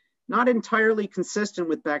 Not entirely consistent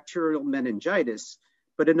with bacterial meningitis,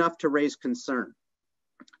 but enough to raise concern.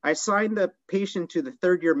 I assigned the patient to the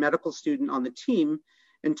third-year medical student on the team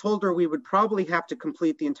and told her we would probably have to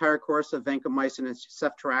complete the entire course of vancomycin and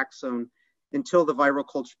ceftriaxone until the viral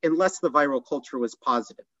culture, unless the viral culture was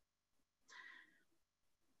positive.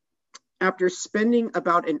 After spending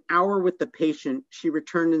about an hour with the patient, she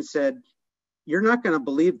returned and said, "You're not going to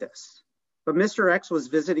believe this, but Mr. X was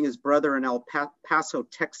visiting his brother in El Paso,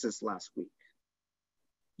 Texas last week."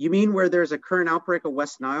 "You mean where there's a current outbreak of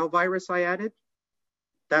West Nile virus?" I added.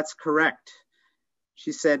 "That's correct,"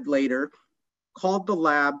 she said later, called the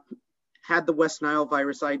lab, had the West Nile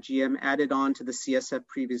virus IgM added on to the CSF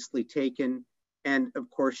previously taken, and of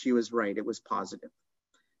course she was right, it was positive.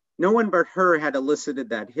 No one but her had elicited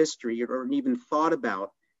that history or even thought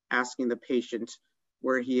about asking the patient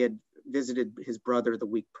where he had visited his brother the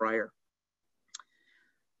week prior.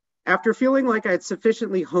 After feeling like I had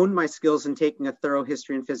sufficiently honed my skills in taking a thorough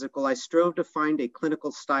history and physical, I strove to find a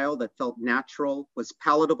clinical style that felt natural, was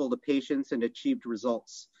palatable to patients, and achieved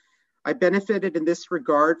results. I benefited in this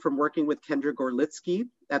regard from working with Kendra Gorlitsky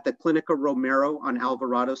at the Clinica Romero on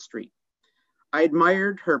Alvarado Street. I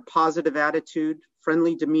admired her positive attitude,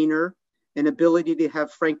 friendly demeanor, and ability to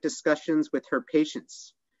have frank discussions with her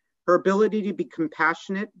patients. Her ability to be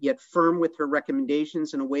compassionate yet firm with her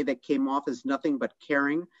recommendations in a way that came off as nothing but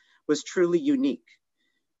caring was truly unique.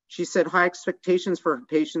 She set high expectations for her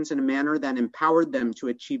patients in a manner that empowered them to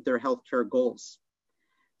achieve their healthcare goals.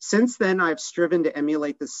 Since then, I've striven to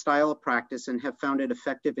emulate this style of practice and have found it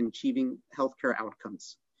effective in achieving healthcare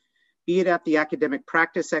outcomes. Be it at the academic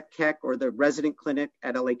practice at Keck or the resident clinic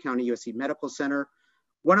at LA County USC Medical Center,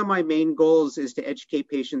 one of my main goals is to educate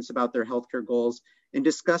patients about their healthcare goals and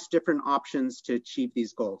discuss different options to achieve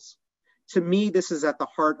these goals. To me, this is at the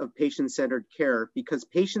heart of patient-centered care because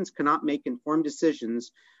patients cannot make informed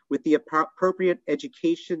decisions with the appropriate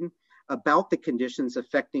education about the conditions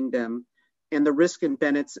affecting them and the risk and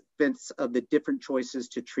benefits of the different choices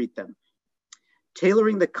to treat them.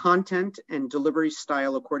 Tailoring the content and delivery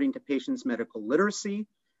style according to patients' medical literacy,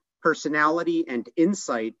 personality, and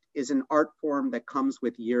insight is an art form that comes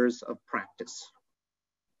with years of practice.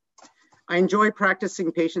 I enjoy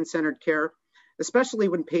practicing patient-centered care, especially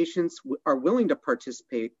when patients are willing to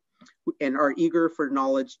participate and are eager for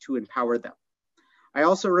knowledge to empower them. I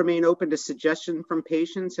also remain open to suggestions from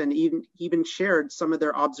patients and even shared some of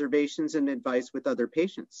their observations and advice with other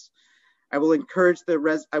patients. I will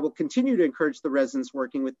continue to encourage the residents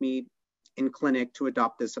working with me in clinic to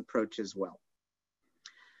adopt this approach as well.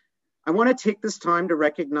 I want to take this time to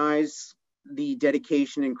recognize the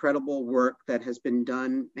dedication, incredible work that has been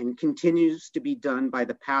done and continues to be done by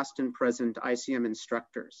the past and present ICM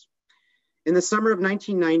instructors. In the summer of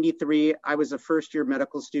 1993, I was a first-year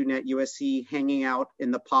medical student at USC hanging out in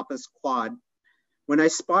the Pappas Quad when I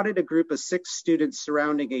spotted a group of 6 students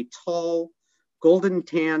surrounding a tall,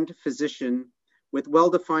 golden-tanned physician with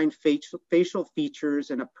well-defined facial features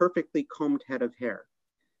and a perfectly combed head of hair.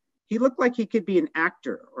 He looked like he could be an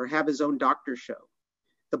actor or have his own doctor show.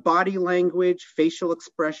 The body language, facial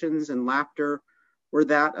expressions, and laughter were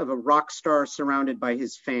that of a rock star surrounded by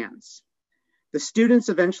his fans. The students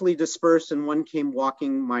eventually dispersed and one came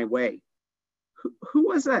walking my way. Who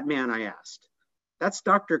was that man, I asked. That's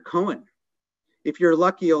Dr. Cohen. If you're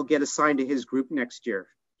lucky, you'll get assigned to his group next year.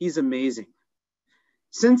 He's amazing.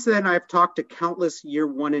 Since then, I've talked to countless year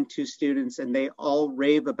 1 and 2 students, and they all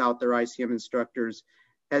rave about their ICM instructors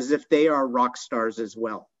as if they are rock stars as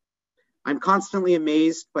well. I'm constantly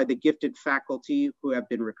amazed by the gifted faculty who have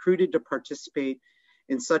been recruited to participate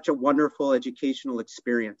in such a wonderful educational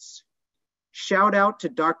experience. Shout out to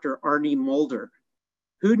Dr. Arnie Mulder.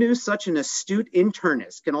 Who knew such an astute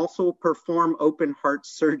internist can also perform open heart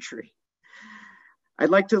surgery? I'd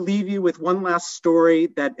like to leave you with one last story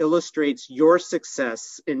that illustrates your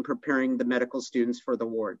success in preparing the medical students for the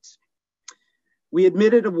wards. We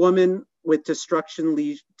admitted a woman with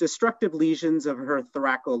destructive lesions of her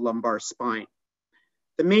thoracolumbar spine.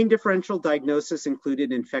 The main differential diagnosis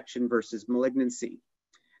included infection versus malignancy.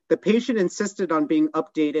 The patient insisted on being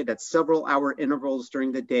updated at several hour intervals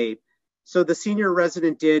during the day, so the senior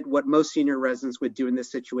resident did what most senior residents would do in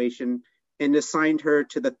this situation and assigned her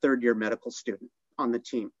to the 3rd-year medical student on the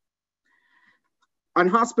team. On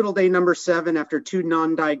hospital day number 7, after 2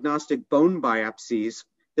 non-diagnostic bone biopsies,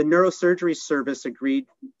 the neurosurgery service agreed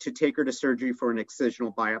to take her to surgery for an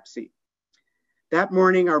excisional biopsy. That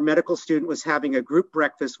morning, our medical student was having a group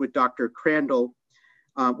breakfast with Dr. Crandall,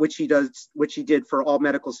 which he did for all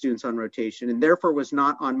medical students on rotation, and therefore was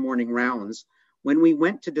not on morning rounds when we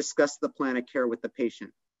went to discuss the plan of care with the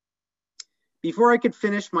patient. Before I could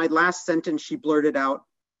finish my last sentence, she blurted out,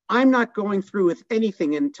 "I'm not going through with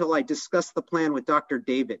anything until I discuss the plan with Dr.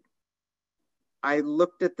 David." I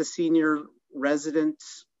looked at the senior resident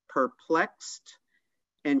perplexed,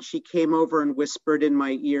 and she came over and whispered in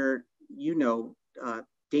my ear, "You know,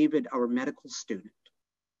 David, our medical student."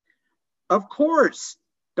 "Of course,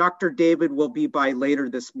 Dr. David will be by later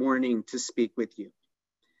this morning to speak with you."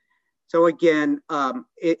 So again,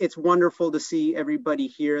 it's wonderful to see everybody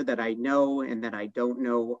here that I know and that I don't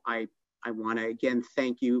know. I want to again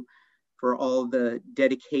thank you for all the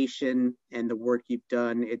dedication and the work you've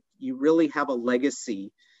done. You really have a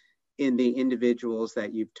legacy in the individuals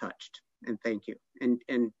that you've touched, and thank you.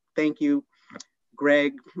 And thank you,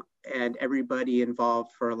 Greg, and everybody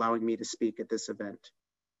involved for allowing me to speak at this event.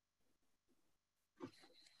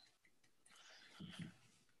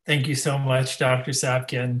 Thank you so much, Dr.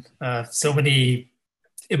 Sapkin. So many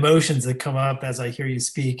emotions that come up as I hear you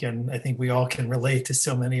speak, and I think we all can relate to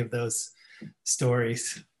so many of those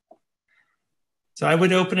stories. So I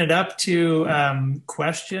would open it up to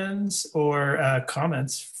questions or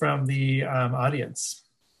comments from the audience.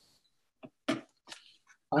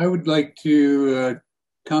 I would like to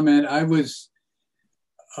comment. I was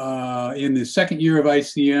in the 2nd year of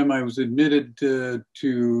ICM. I was admitted to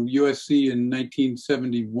USC in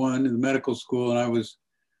 1971 in the medical school, and I was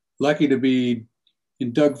lucky to be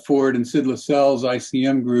in Doug Ford and Sid Lascelles'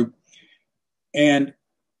 ICM group. And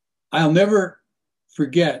I'll never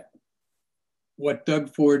forget what Doug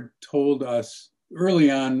Ford told us early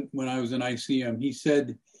on when I was in ICM. He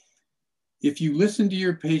said, "If you listen to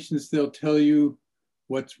your patients, they'll tell you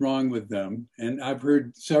what's wrong with them." And I've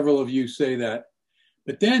heard several of you say that.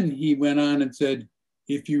 But then he went on and said,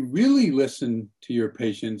 "If you really listen to your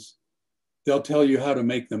patients, they'll tell you how to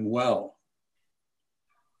make them well."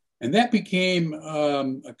 And that became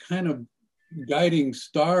a kind of guiding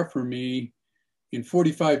star for me in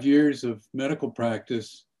 45 years of medical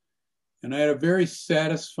practice. And I had a very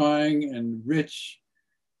satisfying and rich,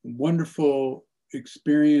 wonderful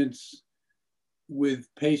experience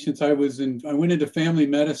with patients. I went into family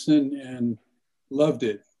medicine and loved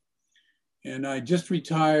it. And I just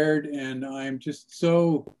retired, and I'm just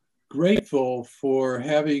so grateful for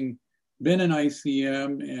having been in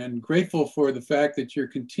ICM and grateful for the fact that you're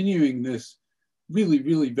continuing this really,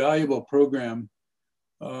 really valuable program.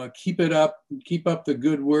 Keep it up, keep up the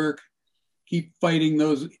good work, keep fighting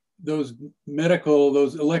those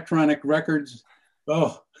electronic records.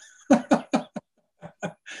 Oh,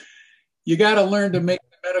 you got to learn to make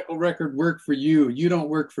the medical record work for you. You don't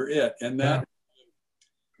work for it. And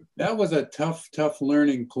that was a tough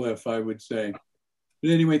learning cliff, I would say.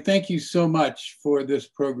 But anyway, thank you so much for this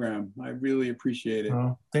program. I really appreciate it.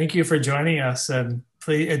 Well, thank you for joining us. And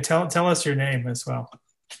please tell us your name as well.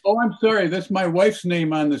 Oh, I'm sorry. That's my wife's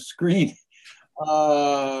name on the screen.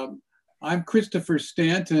 I'm Christopher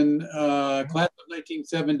Stanton, class of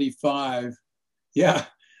 1975. Yeah,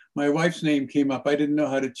 my wife's name came up. I didn't know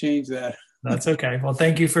how to change that. That's okay. Well,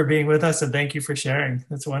 thank you for being with us and thank you for sharing.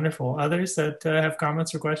 That's wonderful. Others that have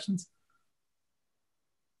comments or questions?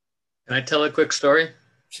 Can I tell a quick story?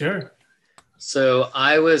 Sure. So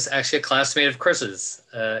I was actually a classmate of Chris's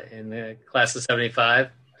in the class of 75.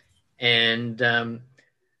 And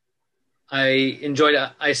I enjoyed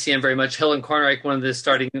ICM very much. Helen Kornreich, one of the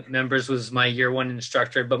starting members, was my year one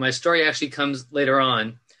instructor. But my story actually comes later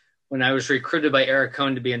on when I was recruited by Eric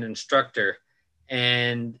Cohn to be an instructor.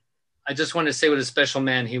 And I just want to say what a special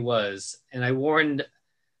man he was. And I warned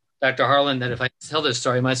Dr. Harlan that if I tell this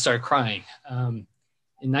story, I might start crying.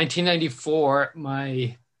 In 1994,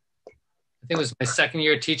 I think it was my second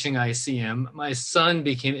year teaching ICM, my son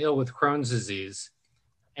became ill with Crohn's disease.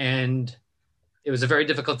 And it was a very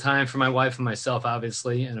difficult time for my wife and myself,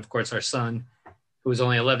 obviously, and of course our son, who was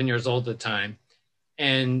only 11 years old at the time.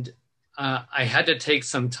 And I had to take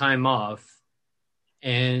some time off.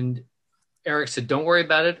 And Eric said, don't worry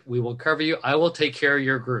about it. We will cover you. I will take care of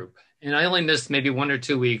your group. And I only missed maybe 1 or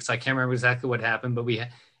 2 weeks. I can't remember exactly what happened, but I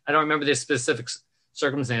don't remember the specific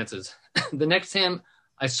circumstances. The next time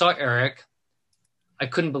I saw Eric, I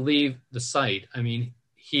couldn't believe the sight. I mean,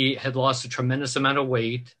 he had lost a tremendous amount of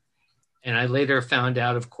weight. And I later found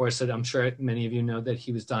out, of course, that I'm sure many of you know that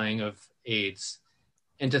he was dying of AIDS.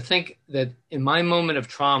 And to think that in my moment of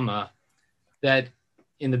trauma, that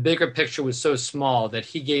in the bigger picture was so small, that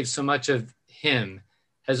he gave so much of him,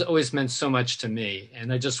 has always meant so much to me.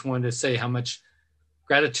 And I just wanted to say how much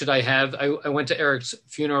gratitude I have. I went to Eric's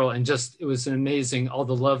funeral and it was amazing, all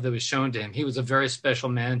the love that was shown to him. He was a very special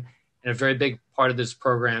man and a very big part of this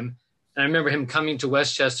program. And I remember him coming to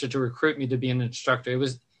Westchester to recruit me to be an instructor.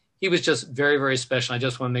 He was just very, very special. I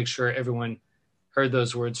just want to make sure everyone heard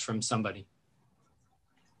those words from somebody.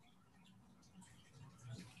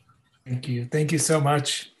 Thank you. Thank you so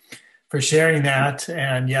much for sharing that.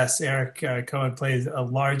 And yes, Eric Cohen plays a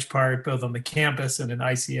large part both on the campus and in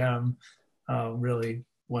ICM. Really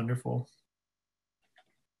wonderful.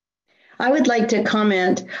 I would like to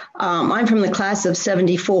comment. I'm from the class of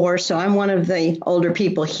 74, so I'm one of the older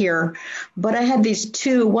people here. But I had these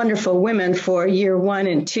two wonderful women for year 1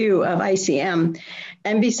 and 2 of ICM.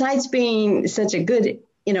 And besides being such a good,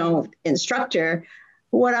 instructor,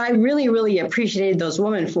 what I really, really appreciated those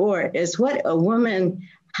women for is what a woman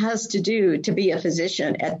has to do to be a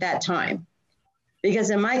physician at that time. Because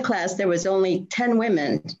in my class, there was only 10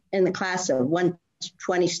 women in the class of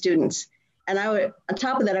 120 students. And on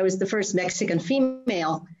top of that, I was the first Mexican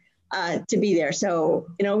female to be there. So,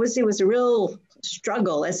 it was a real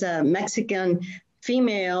struggle as a Mexican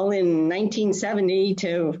female in 1970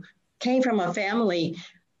 came from a family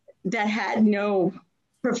that had no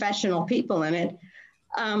professional people in it.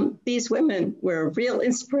 These women were a real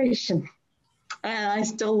inspiration. And I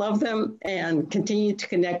still love them and continue to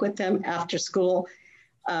connect with them after school.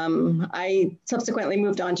 I subsequently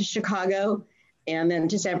moved on to Chicago and then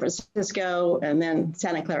to San Francisco and then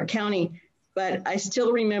Santa Clara County. But I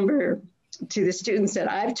still remember to the students that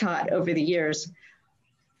I've taught over the years,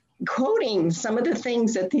 quoting some of the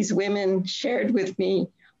things that these women shared with me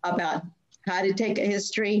about how to take a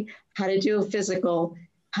history, how to do a physical,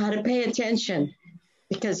 how to pay attention.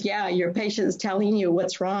 Because your patient's telling you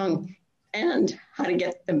what's wrong and how to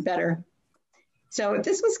get them better. So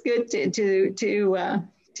this was good to do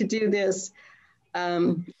this.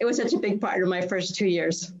 It was such a big part of my first 2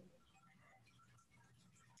 years.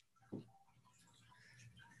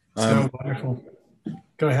 So wonderful.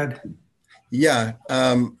 Go ahead. Yeah,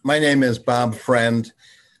 my name is Bob Friend,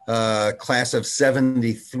 class of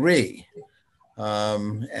 73,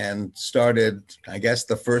 and started, I guess,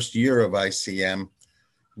 the first year of ICM,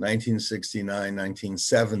 1969,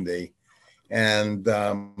 1970. And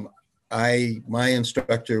my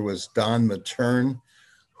instructor was Don Matern,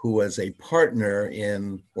 who was a partner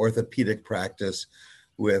in orthopedic practice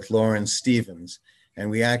with Lawrence Stevens. And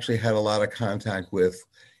we actually had a lot of contact with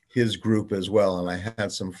his group as well. And I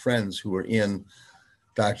had some friends who were in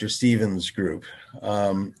Dr. Stevens' group.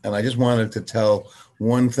 And I just wanted to tell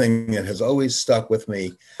one thing that has always stuck with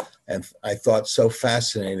me and I thought so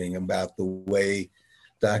fascinating about the way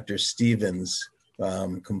Dr. Stevens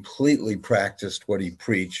completely practiced what he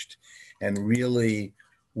preached and really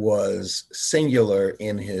was singular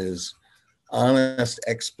in his honest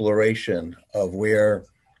exploration of where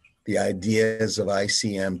the ideas of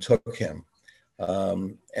ICM took him.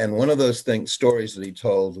 And one of those stories that he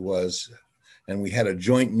told was, and we had a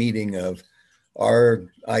joint meeting of our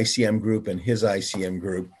ICM group and his ICM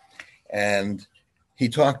group, and he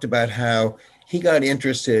talked about how he got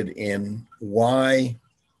interested in why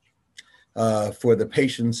for the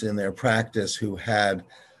patients in their practice who had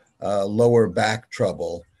lower back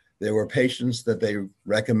trouble, There were patients that they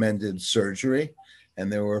recommended surgery, and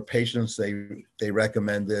there were patients they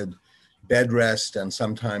recommended bed rest and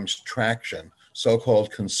sometimes traction,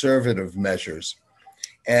 so-called conservative measures.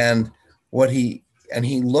 And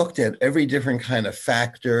he looked at every different kind of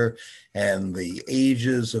factor and the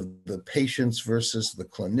ages of the patients versus the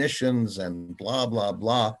clinicians and blah, blah,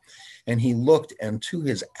 blah. And he looked, and to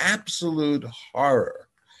his absolute horror,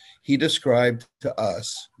 he described to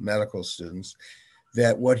us, medical students,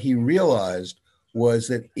 that what he realized was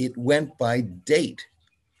that it went by date,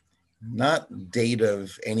 not date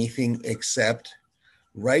of anything except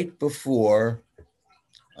right before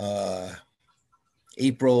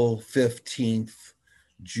April 15th,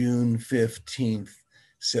 June 15th,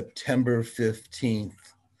 September 15th,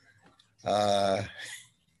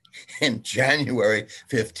 and January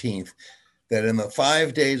 15th, that in the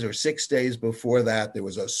 5 days or 6 days before that, there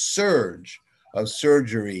was a surge of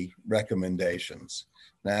surgery recommendations.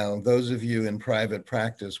 Now, those of you in private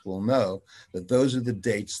practice will know that those are the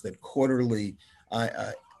dates that quarterly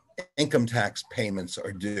income tax payments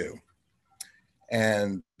are due.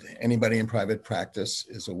 And anybody in private practice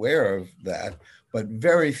is aware of that, but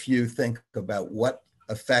very few think about what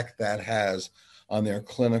effect that has on their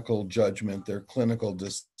clinical judgment, their clinical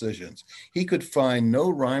decisions. He could find no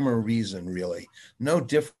rhyme or reason, really, no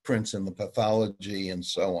difference in the pathology and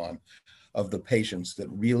so on of the patients that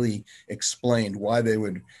really explained why they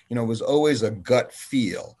would, it was always a gut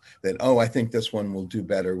feel that, oh, I think this one will do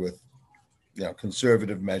better with,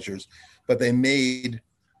 conservative measures, but they made,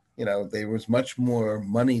 there was much more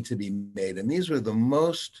money to be made. And these were the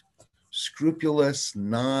most scrupulous,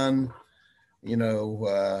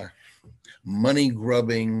 money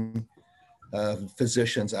grubbing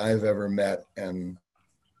physicians I've ever met, and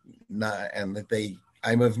I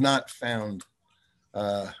have not found,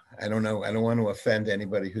 I don't know, I don't want to offend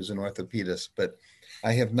anybody who's an orthopedist, but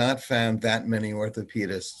I have not found that many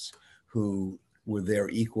orthopedists who were their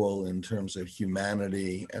equal in terms of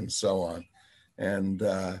humanity and so on. And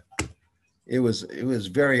it was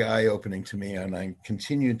very eye-opening to me, and I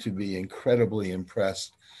continue to be incredibly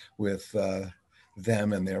impressed with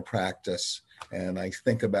them and their practice. And I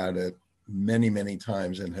think about it many, many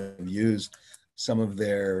times and have used some of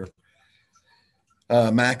their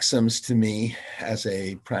maxims to me as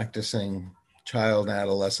a practicing child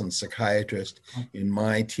adolescent psychiatrist in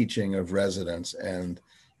my teaching of residents. And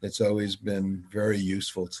it's always been very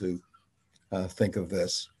useful to think of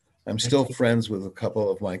this. I'm still friends with a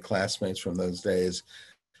couple of my classmates from those days,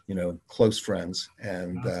 close friends.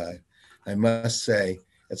 And I must say,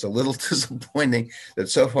 it's a little disappointing that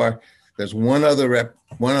so far there's one other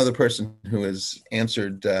person who has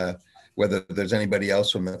answered whether there's anybody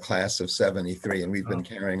else from the class of 73, and we've been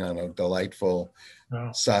carrying on a delightful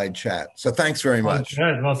side chat. So thanks very much.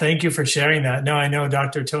 Good. Well, thank you for sharing that. No, I know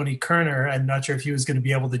Dr. Tony Kerner. I'm not sure if he was going to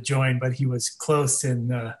be able to join, but he was close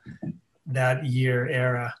in that year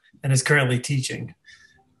era and is currently teaching.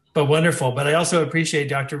 But wonderful. But I also appreciate,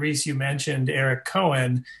 Dr. Reese, you mentioned Eric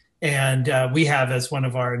Cohen. And we have as one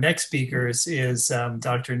of our next speakers is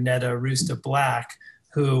Dr. Netta Rooster-Black,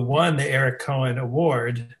 who won the Eric Cohen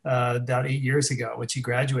Award about 8 years ago, which he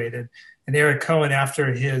graduated. And Eric Cohen,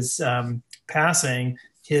 after his passing,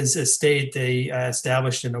 his estate, they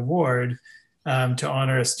established an award to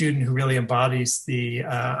honor a student who really embodies the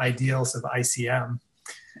ideals of ICM.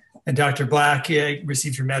 And Dr. Black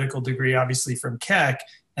received her medical degree, obviously, from Keck,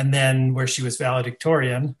 and then where she was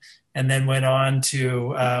valedictorian, and then went on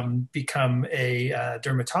to become a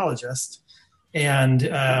dermatologist. And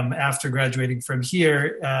after graduating from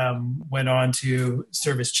here, went on to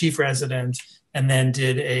serve as chief resident, and then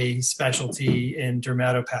did a specialty in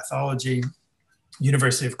dermatopathology,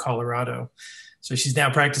 University of Colorado. So she's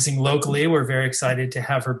now practicing locally. We're very excited to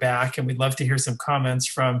have her back, and we'd love to hear some comments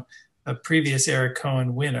from a previous Eric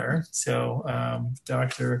Cohen winner. So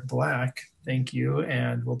Dr. Black, thank you,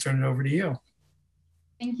 and we'll turn it over to you.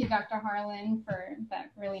 Thank you, Dr. Harlan, for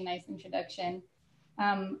that really nice introduction.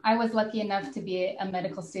 I was lucky enough to be a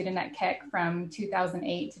medical student at Keck from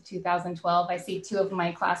 2008 to 2012. I see two of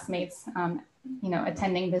my classmates,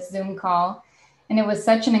 attending this Zoom call. And it was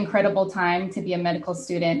such an incredible time to be a medical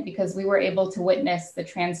student because we were able to witness the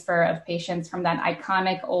transfer of patients from that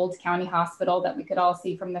iconic old county hospital that we could all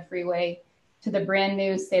see from the freeway to the brand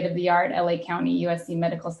new state-of-the-art LA County USC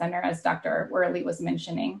Medical Center, as Dr. Worley was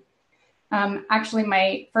mentioning. Actually,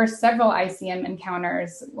 my first several ICM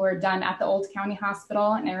encounters were done at the Old County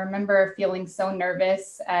Hospital. And I remember feeling so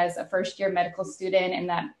nervous as a first-year medical student in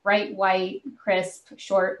that bright white, crisp,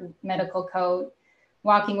 short medical coat,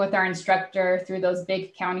 walking with our instructor through those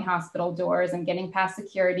big county hospital doors and getting past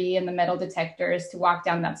security and the metal detectors to walk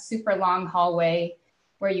down that super long hallway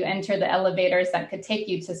where you enter the elevators that could take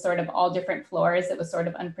you to sort of all different floors. It was sort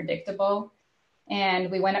of unpredictable.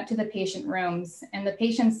 And we went up to the patient rooms, and the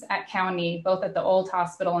patients at County, both at the old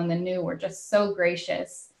hospital and the new, were just so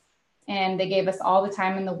gracious. And they gave us all the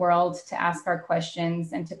time in the world to ask our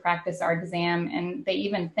questions and to practice our exam. And they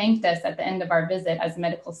even thanked us at the end of our visit as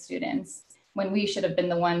medical students, when we should have been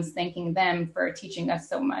the ones thanking them for teaching us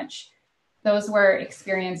so much. Those were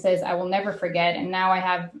experiences I will never forget. And now I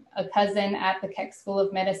have a cousin at the Keck School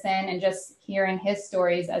of Medicine, and just hearing his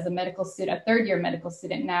stories as a medical student, a third-year medical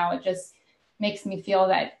student now, it just makes me feel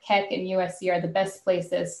that Keck and USC are the best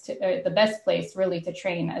places the best place really to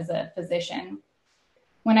train as a physician.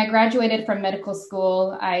 When I graduated from medical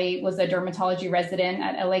school, I was a dermatology resident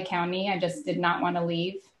at LA County. I just did not want to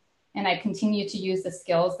leave. And I continued to use the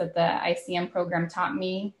skills that the ICM program taught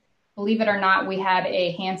me. Believe it or not, we had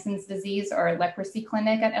a Hansen's disease or leprosy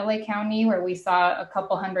clinic at LA County, where we saw a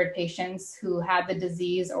couple hundred patients who had the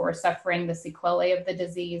disease or were suffering the sequelae of the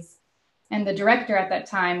disease. And the director at that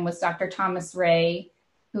time was Dr. Thomas Ray,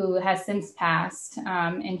 who has since passed,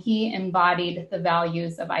 and he embodied the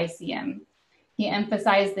values of ICM. He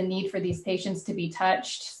emphasized the need for these patients to be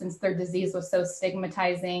touched since their disease was so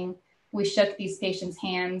stigmatizing. We shook these patients'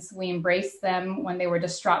 hands. We embraced them when they were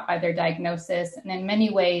distraught by their diagnosis. And in many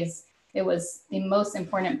ways, it was the most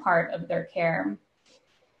important part of their care.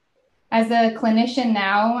 As a clinician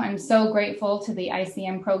now, I'm so grateful to the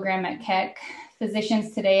ICM program at Keck.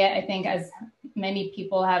 Physicians today, I think, as many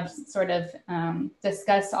people have sort of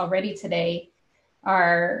discussed already today,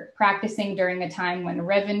 are practicing during a time when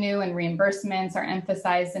revenue and reimbursements are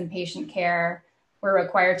emphasized in patient care. We're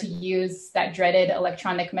required to use that dreaded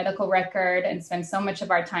electronic medical record and spend so much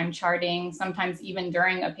of our time charting, sometimes even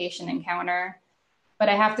during a patient encounter. But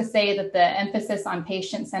I have to say that the emphasis on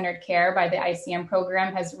patient-centered care by the ICM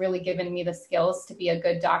program has really given me the skills to be a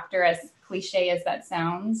good doctor, as cliche as that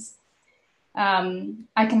sounds.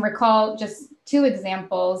 I can recall just 2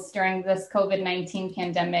 examples during this COVID-19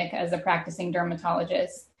 pandemic as a practicing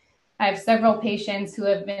dermatologist. I have several patients who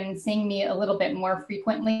have been seeing me a little bit more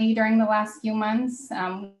frequently during the last few months.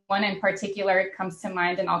 One in particular comes to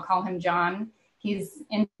mind, and I'll call him John. He's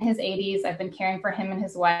in his 80s. I've been caring for him and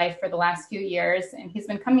his wife for the last few years, and he's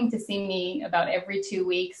been coming to see me about every 2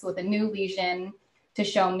 weeks with a new lesion to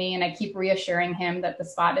show me, and I keep reassuring him that the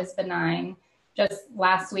spot is benign. Just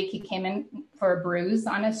last week, he came in for a bruise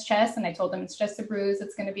on his chest, and I told him it's just a bruise,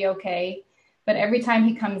 it's going to be okay. But every time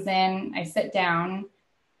he comes in, I sit down,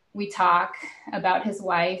 we talk about his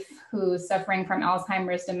wife who's suffering from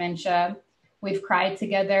Alzheimer's dementia. We've cried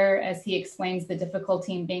together as he explains the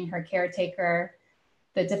difficulty in being her caretaker,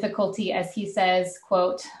 the difficulty, as he says,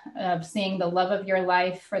 quote, of seeing the love of your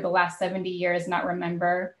life for the last 70 years not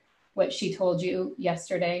remember what she told you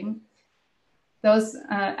yesterday. Those,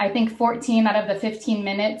 I think 14 out of the 15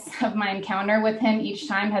 minutes of my encounter with him each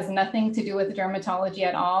time has nothing to do with dermatology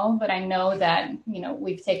at all, but I know that,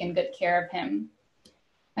 we've taken good care of him.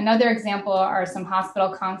 Another example are some hospital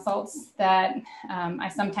consults that I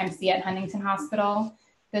sometimes see at Huntington Hospital.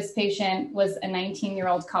 This patient was a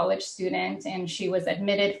 19-year-old college student, and she was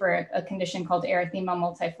admitted for a condition called erythema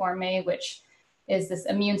multiforme, which is this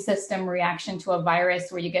immune system reaction to a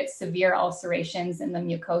virus where you get severe ulcerations in the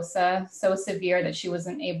mucosa, so severe that she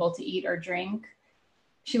wasn't able to eat or drink.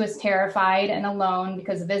 She was terrified and alone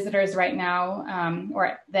because visitors right now,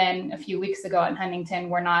 or then a few weeks ago at Huntington,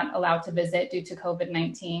 were not allowed to visit due to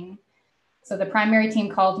COVID-19. So the primary team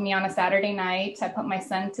called me on a Saturday night. I put my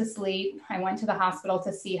son to sleep. I went to the hospital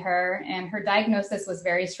to see her, and her diagnosis was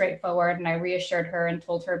very straightforward, and I reassured her and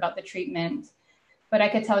told her about the treatment. But I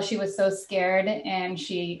could tell she was so scared, and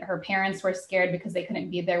her parents were scared because they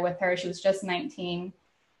couldn't be there with her. She was just 19.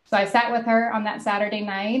 So I sat with her on that Saturday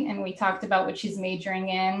night, and we talked about what she's majoring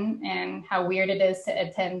in and how weird it is to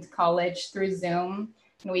attend college through Zoom.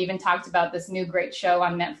 And we even talked about this new great show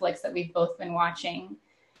on Netflix that we've both been watching.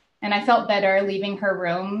 And I felt better leaving her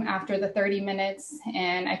room after the 30 minutes,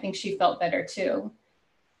 and I think she felt better too.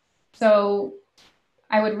 So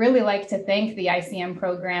I would really like to thank the ICM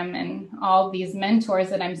program and all these mentors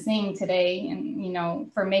that I'm seeing today,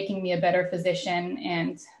 and for making me a better physician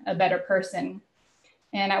and a better person.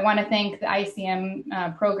 And I want to thank the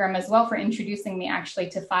ICM program as well for introducing me actually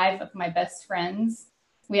to 5 of my best friends.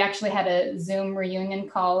 We actually had a Zoom reunion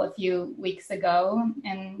call a few weeks ago,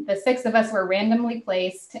 and the 6 of us were randomly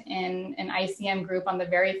placed in an ICM group on the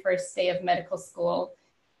very first day of medical school.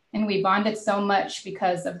 And we bonded so much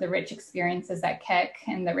because of the rich experiences at Keck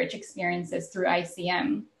and the rich experiences through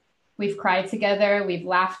ICM. We've cried together, we've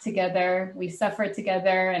laughed together, we've suffered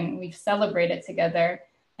together, and we've celebrated together.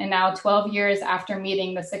 And now 12 years after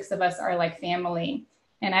meeting, the 6 of us are like family.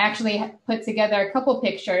 And I actually put together a couple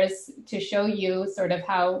pictures to show you sort of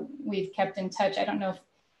how we've kept in touch. I don't know if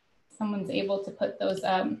someone's able to put those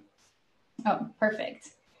up. Oh, perfect.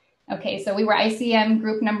 Okay, so we were ICM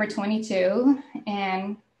group number 22.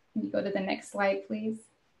 And can you go to the next slide, please?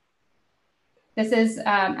 This is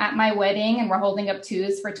at my wedding, and we're holding up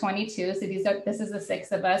twos for 22. So this is the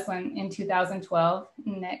 6 of us in 2012.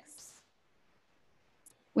 Next.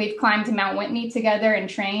 We've climbed Mount Whitney together and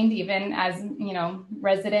trained even as,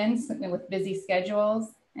 residents with busy schedules.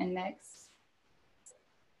 And next.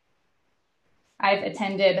 I've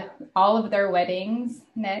attended all of their weddings.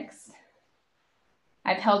 Next.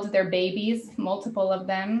 I've held their babies, multiple of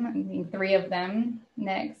them, 3 of them.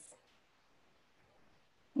 Next.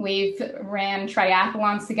 We've ran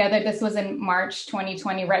triathlons together. This was in March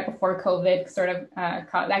 2020, right before COVID sort of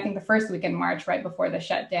I think the first week in March, right before the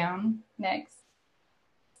shutdown. Next.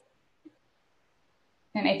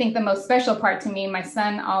 And I think the most special part to me, my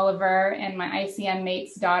son, Oliver, and my ICM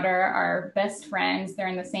mate's daughter are best friends. They're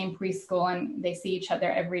in the same preschool and they see each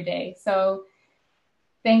other every day. So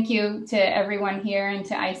thank you to everyone here and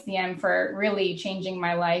to ICM for really changing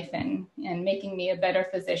my life and making me a better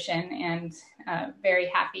physician and a very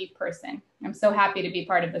happy person. I'm so happy to be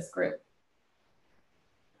part of this group.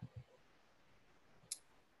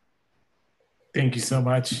 Thank you so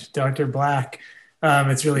much, Dr. Black.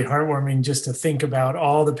 It's really heartwarming just to think about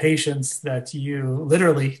all the patients that you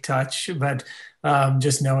literally touch, but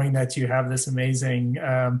just knowing that you have this amazing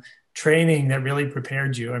training that really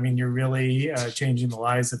prepared you. I mean, you're really changing the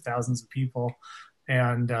lives of thousands of people.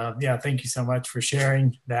 And yeah, thank you so much for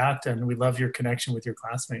sharing that. And we love your connection with your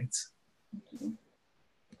classmates.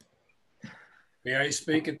 May I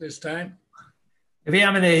speak at this time? Maybe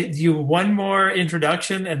I'm going to do one more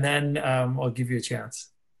introduction and then I'll give you a chance.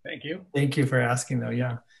 Thank you. Thank you for asking, though.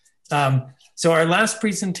 Yeah. So our last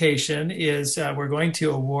presentation is we're going to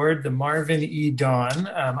award the Marvin E. Dawn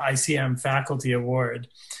ICM Faculty Award.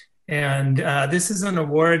 And this is an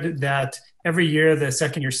award that every year the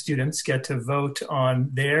second-year students get to vote on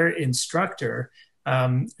their instructor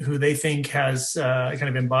who they think has kind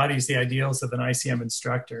of embodies the ideals of an ICM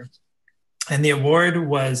instructor. And the award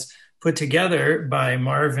was put together by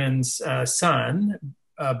Marvin's son,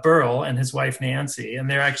 Burl, and his wife, Nancy, and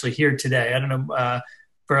they're actually here today. I don't know,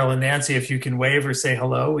 Burl and Nancy, if you can wave or say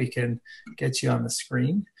hello, we can get you on the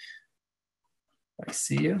screen. I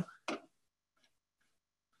see you.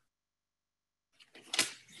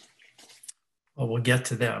 Well, we'll get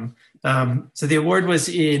to them. So the award was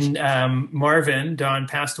in Marvin. Don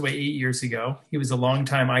passed away 8 years ago. He was a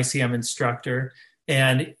longtime ICM instructor.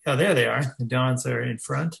 And oh, there they are. The Dons are in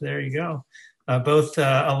front. There you go. Both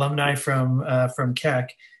alumni from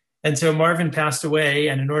Keck. And so Marvin passed away,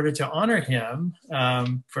 and in order to honor him,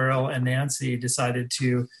 Burl and Nancy decided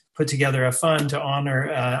to put together a fund to honor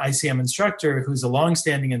ICM instructor who's a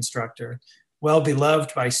longstanding instructor, well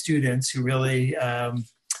beloved by students, who really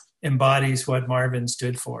embodies what Marvin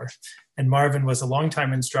stood for. And Marvin was a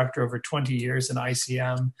longtime instructor, over 20 years in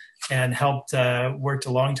ICM, and worked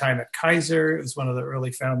a long time at Kaiser. It was one of the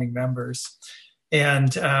early founding members.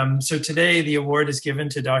 And so today the award is given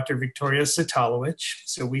to Dr. Victoria Satalowicz.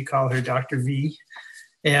 So we call her Dr. V.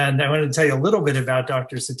 And I wanted to tell you a little bit about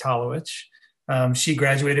Dr. Satalowicz. She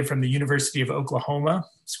graduated from the University of Oklahoma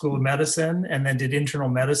School of Medicine and then did internal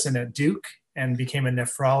medicine at Duke and became a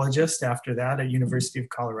nephrologist after that at University of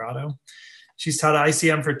Colorado. She's taught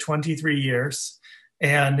ICM for 23 years.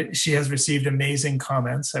 And she has received amazing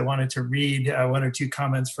comments. I wanted to read 1 or 2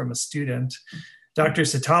 comments from a student. Dr.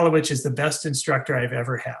 Satalowicz is the best instructor I've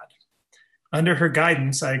ever had. Under her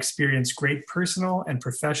guidance, I experienced great personal and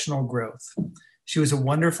professional growth. She was a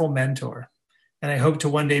wonderful mentor, and I hope to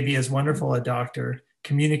one day be as wonderful a doctor,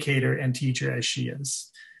 communicator, and teacher as she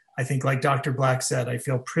is. I think, like Dr. Black said, I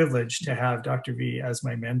feel privileged to have Dr. V as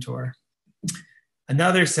my mentor.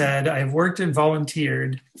 Another said, I have worked and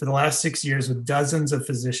volunteered for the last 6 years with dozens of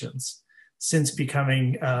physicians since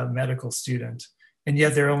becoming a medical student. And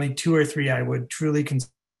yet there are only 2 or 3 I would truly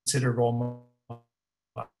consider role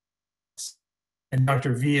models. And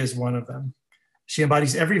Dr. V is one of them. She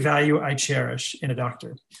embodies every value I cherish in a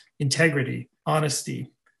doctor: integrity,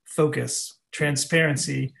 honesty, focus,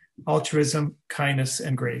 transparency, altruism, kindness,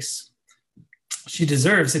 and grace. She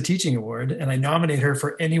deserves a teaching award, and I nominate her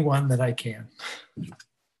for any one that I can.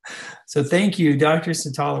 So thank you, Dr.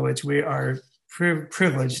 Satalowicz. We are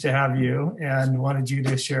privileged to have you, and wanted you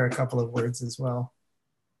to share a couple of words as well.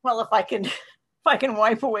 Well, if I can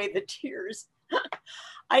wipe away the tears.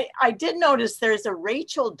 I did notice there's a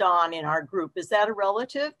Rachel Dawn in our group. Is that a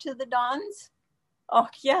relative to the Dons? Oh,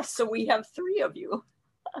 yes. So we have 3 of you.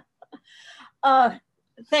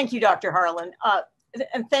 Thank you, Dr. Harlan.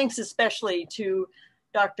 and thanks especially to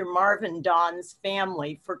Dr. Marvin Don's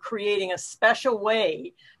family for creating a special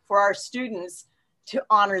way for our students to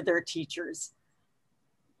honor their teachers.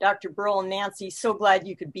 Dr. Burl and Nancy, so glad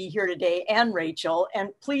you could be here today, and Rachel, and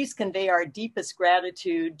please convey our deepest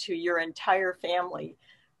gratitude to your entire family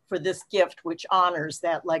for this gift, which honors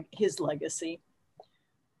that his legacy.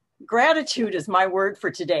 Gratitude is my word for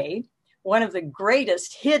today. One of the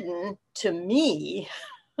greatest hidden, to me,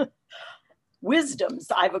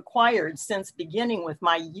 wisdoms I've acquired since beginning with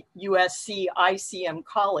my USC ICM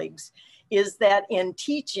colleagues is that in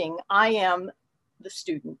teaching, I am the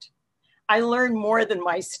student. I learn more than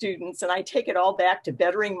my students, and I take it all back to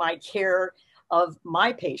bettering my care of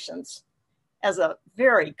my patients. As a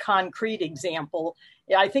very concrete example,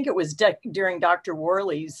 I think it was during Dr.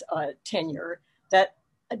 Worley's tenure that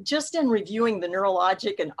just in reviewing the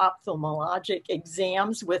neurologic and ophthalmologic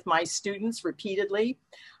exams with my students repeatedly,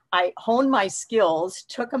 I honed my skills,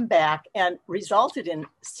 took them back, and resulted in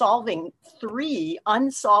solving 3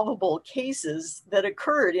 unsolvable cases that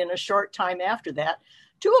occurred in a short time after that,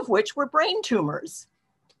 2 of which were brain tumors.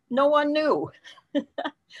 No one knew.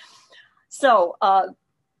 So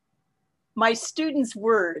my students'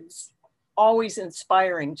 words, always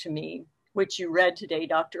inspiring to me, which you read today,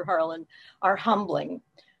 Dr. Harlan, are humbling.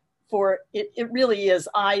 For it really is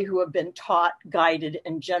I who have been taught, guided,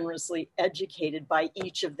 and generously educated by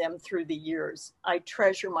each of them through the years. I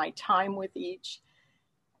treasure my time with each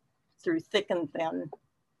through thick and thin.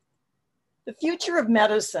 The future of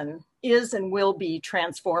medicine is and will be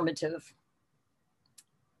transformative.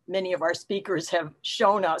 Many of our speakers have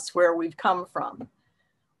shown us where we've come from.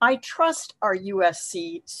 I trust our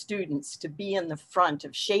USC students to be in the front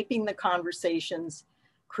of shaping the conversations,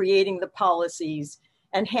 creating the policies,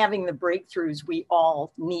 and having the breakthroughs we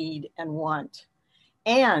all need and want.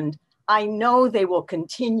 And I know they will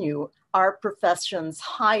continue our profession's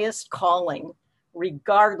highest calling,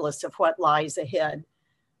 regardless of what lies ahead.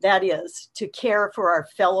 That is, to care for our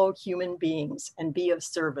fellow human beings and be of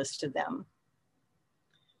service to them.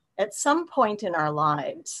 At some point in our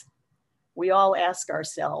lives, we all ask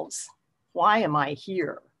ourselves, why am I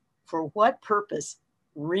here? For what purpose,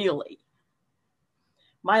 really?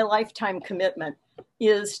 My lifetime commitment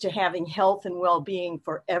is to having health and well-being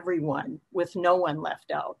for everyone with no one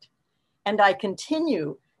left out. And I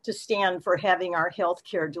continue to stand for having our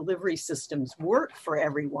healthcare delivery systems work for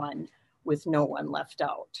everyone with no one left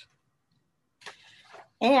out.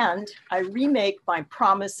 And I remake my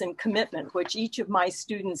promise and commitment, which each of my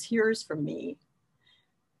students hears from me,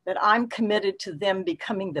 that I'm committed to them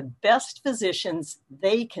becoming the best physicians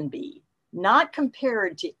they can be, not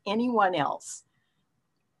compared to anyone else,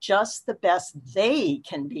 just the best they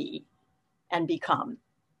can be and become.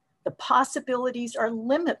 The possibilities are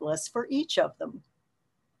limitless for each of them.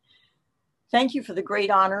 Thank you for the great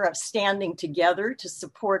honor of standing together to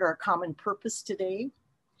support our common purpose today.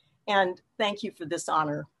 And thank you for this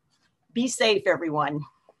honor. Be safe, everyone.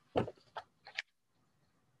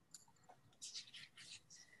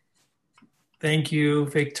 Thank you,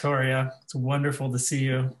 Victoria. It's wonderful to see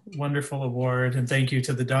you. Wonderful award. And thank you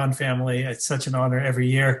to the Don family. It's such an honor every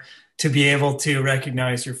year to be able to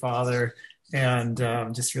recognize your father, and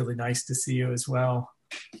just really nice to see you as well.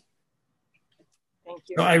 Thank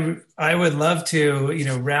you. So I would love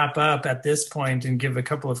to, wrap up at this point and give a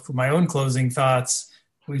couple of my own closing thoughts.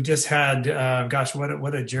 We've just had, gosh,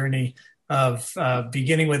 what a journey of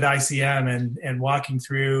beginning with ICM and walking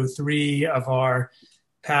through 3 of our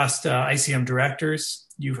past ICM directors.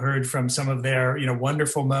 You've heard from some of their,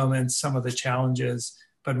 wonderful moments, some of the challenges,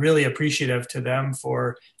 but really appreciative to them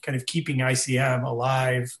for kind of keeping ICM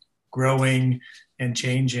alive, growing, and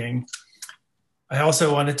changing. I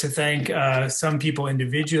also wanted to thank some people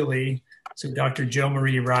individually. So Dr. Jo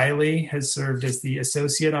Marie Riley has served as the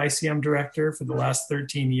Associate ICM Director for the last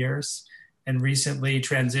 13 years and recently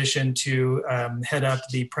transitioned to head up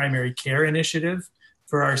the Primary Care Initiative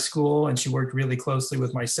for our school, and she worked really closely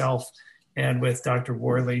with myself and with Dr.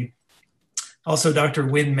 Worley. Also, Dr.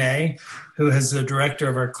 Wynn May, who is the director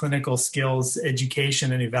of our Clinical Skills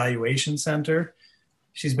Education and Evaluation Center.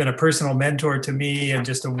 She's been a personal mentor to me and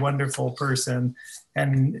just a wonderful person,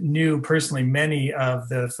 and knew personally many of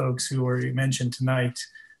the folks who were mentioned tonight,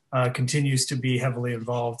 continues to be heavily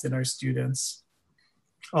involved in our students.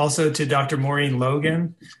 Also to Dr. Maureen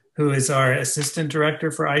Logan, who is our assistant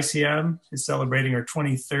director for ICM, is celebrating her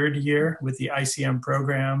 23rd year with the ICM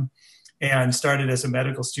program and started as a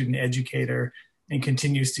medical student educator and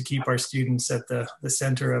continues to keep our students at the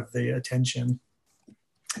center of the attention.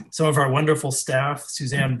 Some of our wonderful staff,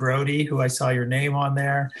 Suzanne Brody, who I saw your name on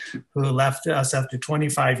there, who left us after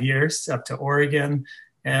 25 years up to Oregon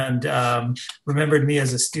and remembered me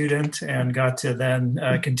as a student and got to then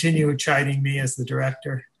continue chiding me as the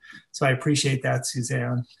director. So I appreciate that,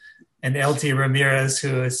 Suzanne. And LT Ramirez,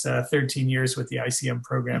 who is 13 years with the ICM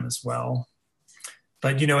program as well.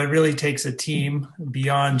 But, you know, it really takes a team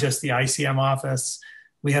beyond just the ICM office.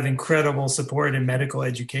 We have incredible support in medical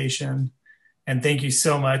education. And thank you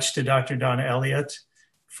so much to Dr. Donna Elliott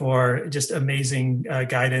for just amazing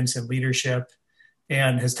guidance and leadership,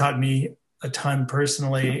 and has taught me a ton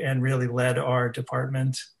personally and really led our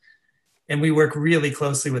department. And we work really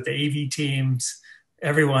closely with the AV teams,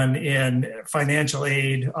 everyone in financial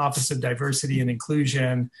aid, Office of Diversity and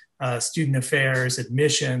Inclusion, student affairs,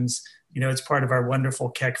 admissions. You know, it's part of our wonderful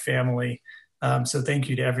Keck family. So thank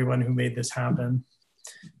you to everyone who made this happen.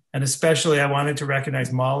 And especially I wanted to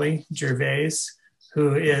recognize Molly Gervais,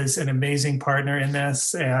 who is an amazing partner in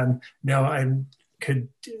this. And, you know,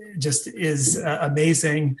 is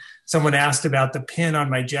amazing. Someone asked about the pin on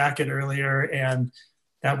my jacket earlier, and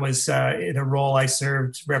that was in a role I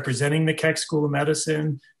served representing the Keck School of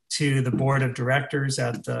Medicine to the board of directors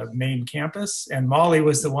at the main campus. And Molly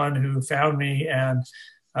was the one who found me and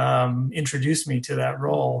introduced me to that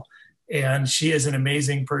role. And she is an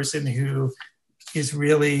amazing person who is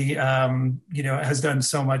really, has done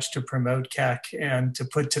so much to promote Keck and to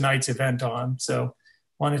put tonight's event on. So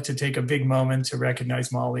wanted to take a big moment to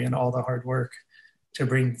recognize Molly and all the hard work to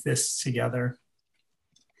bring this together.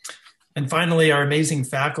 And finally, our amazing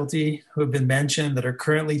faculty who have been mentioned that are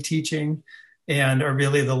currently teaching and are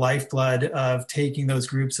really the lifeblood of taking those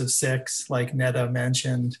groups of 6, like Netta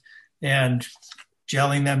mentioned, and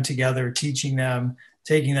gelling them together, teaching them,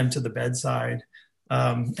 taking them to the bedside.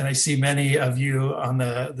 And I see many of you on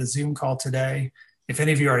the Zoom call today. If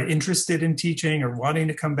any of you are interested in teaching or wanting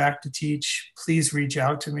to come back to teach, please reach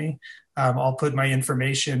out to me. I'll put my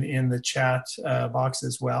information in the chat box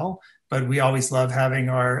as well. But we always love having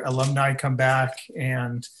our alumni come back,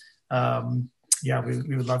 and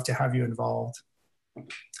we would love to have you involved.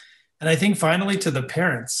 And I think finally to the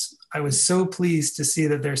parents, I was so pleased to see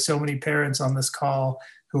that there's so many parents on this call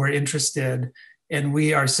who are interested, and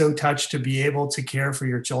we are so touched to be able to care for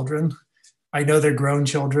your children. I know they're grown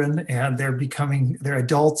children and they're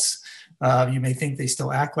adults. You may think they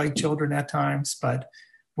still act like children at times, but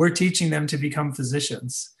we're teaching them to become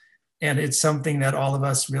physicians. And it's something that all of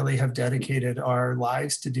us really have dedicated our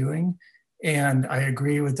lives to doing. And I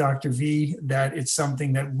agree with Dr. V that it's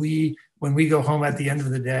something that when we go home at the end of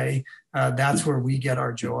the day, that's where we get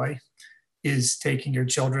our joy, is taking your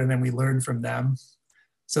children and we learn from them.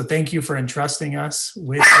 So thank you for entrusting us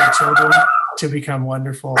with your children to become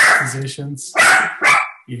wonderful physicians.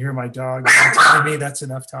 You hear my dog telling me that's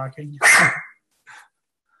enough talking.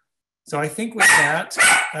 So I think with that,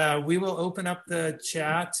 we will open up the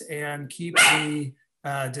chat and keep the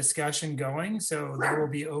discussion going. So there will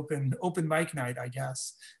be open mic night, I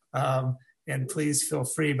guess. And please feel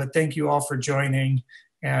free, but thank you all for joining,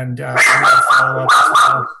 and we'll follow up as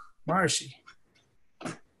well. Marshy.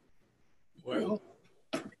 Well,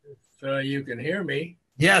 if you can hear me.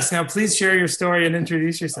 Yes, now please share your story and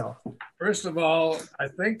introduce yourself. First of all, I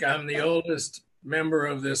think I'm the oldest member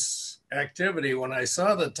of this activity. When I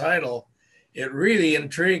saw the title, it really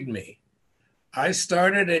intrigued me. I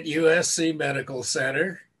started at USC Medical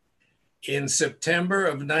Center in September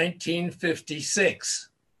of 1956.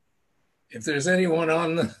 If there's anyone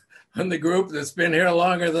on the group that's been here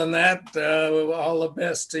longer than that, all the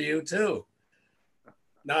best to you too.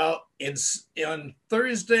 Now, on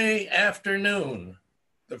Thursday afternoon,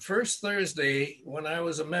 the first Thursday when I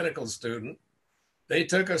was a medical student, they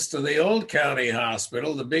took us to the old county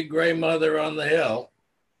hospital, the big gray mother on the hill,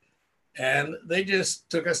 and they just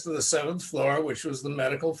took us to the 7th floor, which was the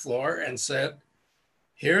medical floor, and said,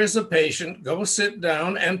 here is a patient, go sit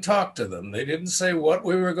down and talk to them. They didn't say what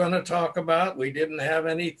we were going to talk about. We didn't have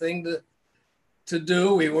anything to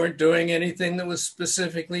do. We weren't doing anything that was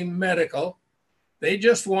specifically medical. They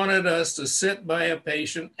just wanted us to sit by a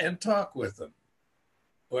patient and talk with them.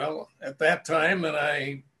 Well, at that time, and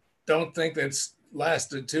I don't think that's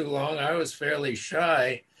lasted too long, I was fairly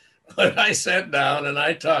shy, but I sat down and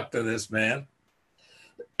I talked to this man.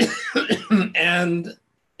 And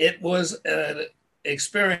it was an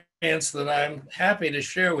experience that I'm happy to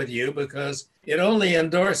share with you, because it only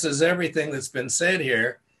endorses everything that's been said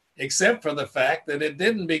here, except for the fact that it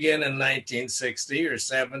didn't begin in 1960 or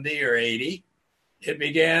 70 or 80. It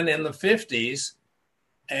began in the 50s,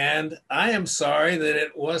 and I am sorry that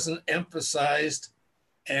it wasn't emphasized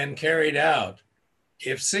and carried out.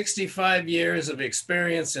 If 65 years of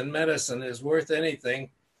experience in medicine is worth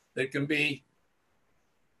anything that can be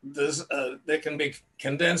that can be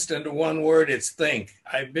condensed into one word. It's think.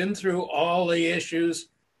 I've been through all the issues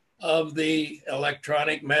of the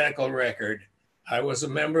electronic medical record. I was a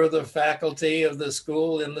member of the faculty of the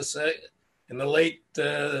school in the late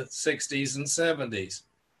 60s and 70s.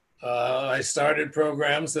 I started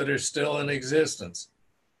programs that are still in existence.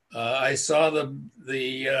 I saw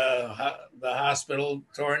the hospital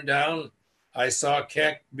torn down. I saw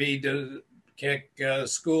Keck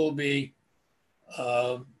school be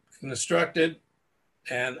constructed,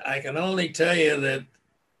 and I can only tell you that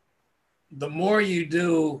the more you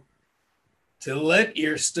do to let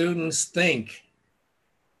your students think,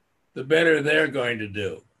 the better they're going to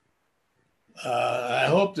do. I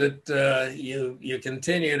hope that you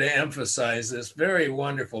continue to emphasize this very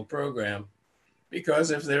wonderful program,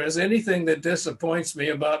 because if there is anything that disappoints me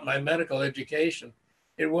about my medical education,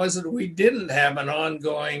 it was that we didn't have an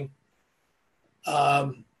ongoing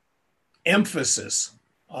emphasis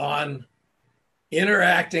on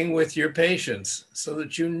interacting with your patients so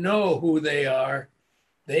that you know who they are,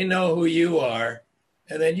 they know who you are,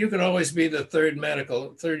 and then you can always be the third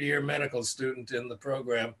year medical student in the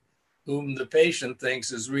program whom the patient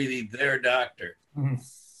thinks is really their doctor. Mm-hmm.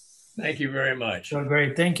 Thank you very much. So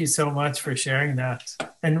great. Thank you so much for sharing that.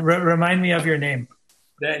 And remind me of your name.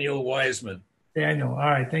 Daniel Wiseman. Daniel. All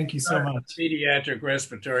right. Thank you so much. Pediatric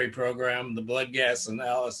respiratory program, the blood gas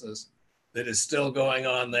analysis that is still going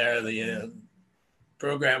on there, the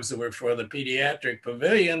programs that were for the pediatric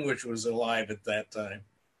pavilion, which was alive at that time,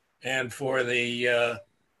 and for the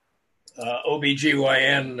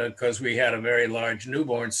OBGYN, because we had a very large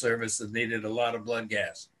newborn service that needed a lot of blood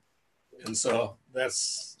gas. And so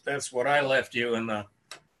that's what I left you in the,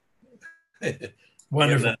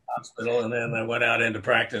 wonderful. In the hospital, and then I went out into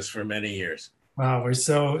practice for many years. Wow, we're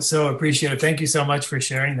so appreciative. Thank you so much for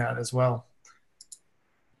sharing that as well.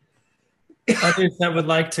 Others that would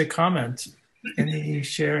like to comment, any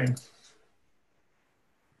sharing?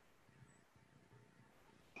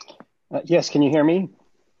 Yes, can you hear me?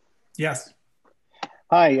 Yes.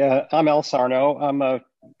 Hi, I'm El Sarno. I'm a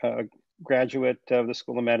graduate of the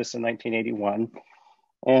School of Medicine in 1981,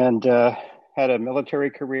 and had a military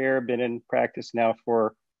career, been in practice now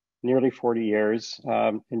for nearly 40 years,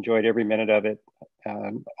 enjoyed every minute of it,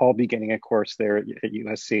 all beginning a course there at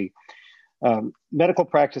USC. Medical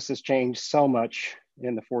practice has changed so much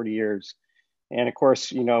in the 40 years. And of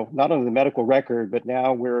course, you know, not only the medical record, but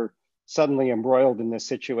now we're suddenly embroiled in this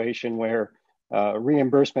situation where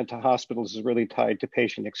reimbursement to hospitals is really tied to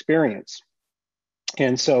patient experience.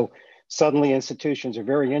 And so suddenly institutions are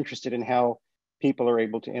very interested in how people are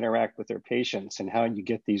able to interact with their patients and how you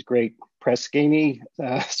get these great Press-Ganey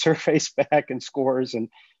surveys back and scores, and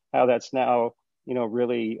how that's now, you know,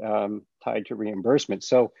 really tied to reimbursement.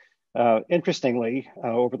 So interestingly,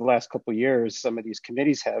 over the last couple of years, some of these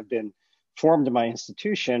committees have been formed in my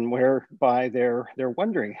institution whereby they're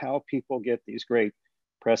wondering how people get these great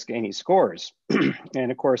Press-Ganey scores.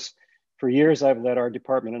 And of course, for years, I've led our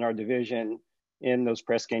department and our division in those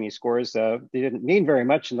Press-Ganey scores. They didn't mean very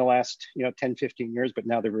much in the last 10, 15 years, but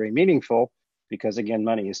now they're very meaningful because, again,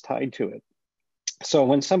 money is tied to it. So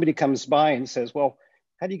when somebody comes by and says, well,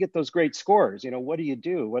 how do you get those great scores? You know, what do you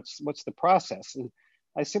do? What's the process? And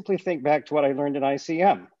I simply think back to what I learned in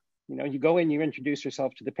ICM. You know, you go in, you introduce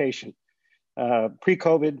yourself to the patient.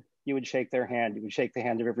 Pre-COVID, you would shake their hand. You would shake the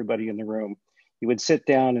hand of everybody in the room. You would sit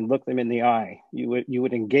down and look them in the eye. You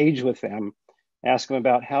would engage with them, ask them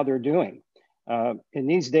about how they're doing. In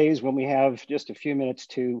these days, when we have just a few minutes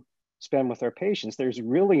to spend with our patients, there's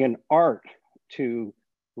really an art to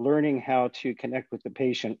learning how to connect with the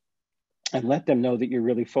patient and let them know that you're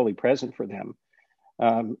really fully present for them.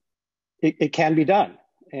 It can be done,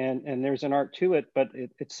 and there's an art to it, but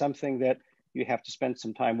it's something that you have to spend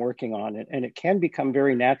some time working on it. And it can become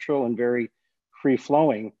very natural and very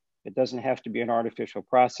free-flowing. It doesn't have to be an artificial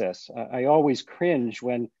process. I always cringe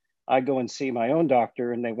when I go and see my own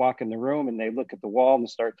doctor and they walk in the room and they look at the wall and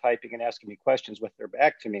start typing and asking me questions with their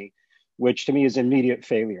back to me, which to me is immediate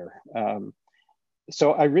failure.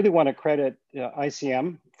 So I really want to credit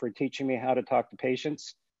ICM for teaching me how to talk to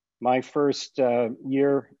patients. My first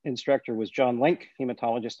year instructor was John Link,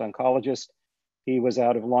 hematologist oncologist. He was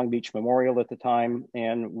out of Long Beach Memorial at the time,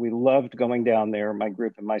 and we loved going down there, my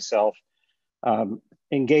group and myself.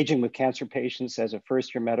 Engaging with cancer patients as a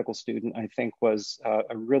first-year medical student, I think, was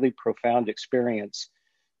a really profound experience,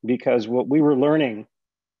 because what we were learning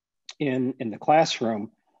in the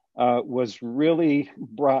classroom was really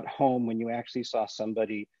brought home when you actually saw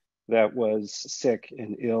somebody that was sick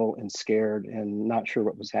and ill and scared and not sure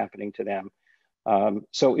what was happening to them.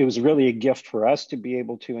 So it was really a gift for us to be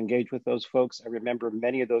able to engage with those folks. I remember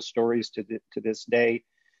many of those stories to this day.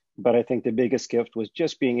 But I think the biggest gift was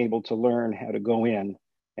just being able to learn how to go in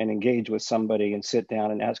and engage with somebody and sit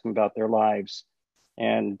down and ask them about their lives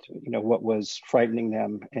and what was frightening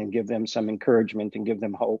them and give them some encouragement and give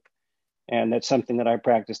them hope. And that's something that I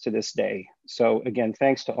practice to this day. So again,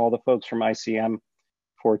 thanks to all the folks from ICM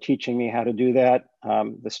for teaching me how to do that.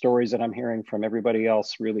 The stories that I'm hearing from everybody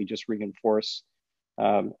else really just reinforce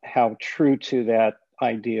how true to that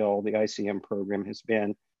ideal the ICM program has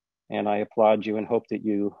been. And I applaud you and hope that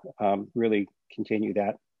you really continue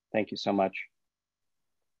that. Thank you so much.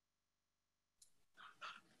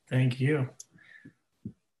 Thank you.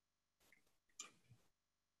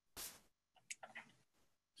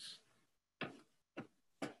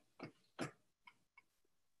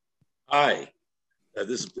 Hi,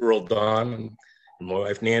 this is Earl Don and my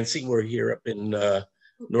wife Nancy. We're here up in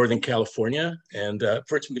Northern California. And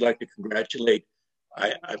first we'd like to congratulate,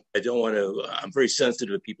 I don't want to, I'm very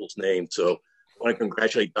sensitive to people's names. So I want to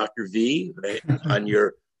congratulate Dr. V on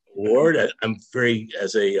your award. I'm very,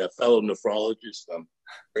 as a fellow nephrologist, I'm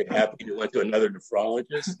very happy you went to another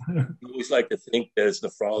nephrologist. We always like to think that as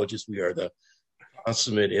nephrologists, we are the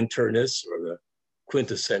consummate internists or the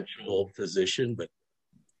quintessential physician, but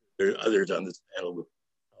there are others on this panel who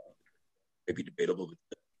may be debatable.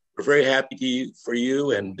 But we're very happy for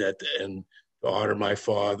you and to honor my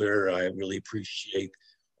father. I really appreciate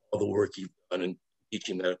all the work you've done in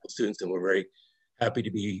teaching medical students, and we're very happy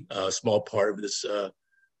to be a small part of this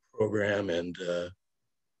program. And I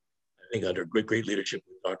think under great leadership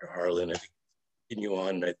with Dr. Harlan, I think continue on.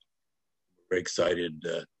 And I think we're very excited for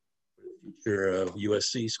the future of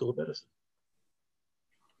USC School of Medicine.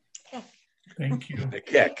 Thank you.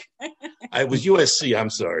 Keck. I was USC, I'm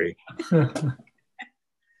sorry.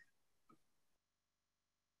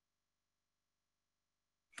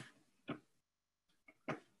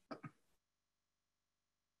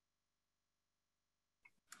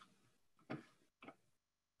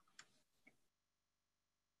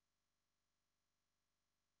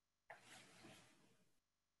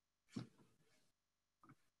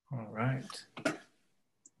 All right.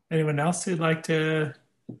 Anyone else who'd like to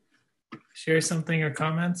share something or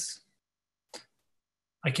comments?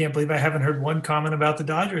 I can't believe I haven't heard one comment about the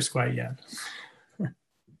Dodgers quite yet.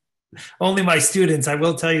 Only my students, I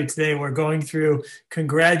will tell you today, were going through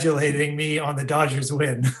congratulating me on the Dodgers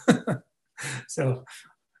win. So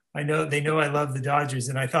I know they know I love the Dodgers,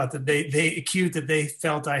 and I thought that they cute that they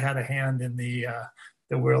felt I had a hand in the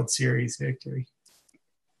World Series victory.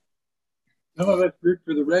 No, let's root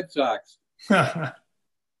for the Red Sox.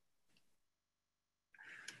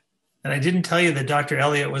 And I didn't tell you that Dr.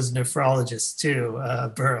 Elliott was a nephrologist too,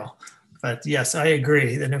 Burl. But yes, I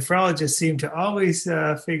agree. The nephrologists seem to always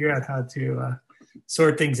figure out how to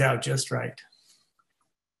sort things out just right.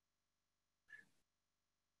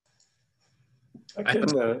 When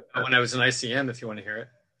I was in ICM, if you want to hear it.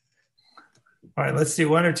 All right, let's do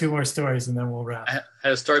one or two more stories and then we'll wrap. I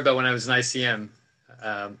had a story about when I was in ICM.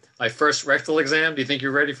 My first rectal exam. Do you think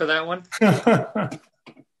you're ready for that one?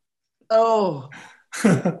 Oh.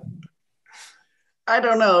 I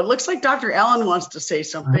don't know. It looks like Dr. Allen wants to say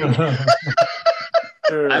something.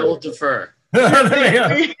 I will defer.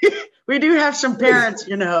 We do have some parents,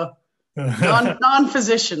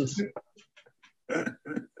 non-physicians.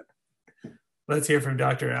 Let's hear from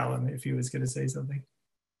Dr. Allen if he was going to say something.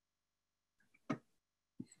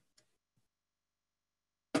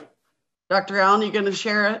 Dr. Allen, you going to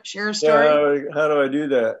share a story? Yeah, how do I do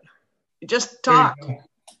that? Just talk.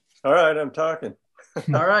 All right, I'm talking.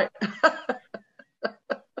 All right.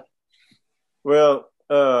 Well,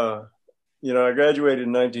 I graduated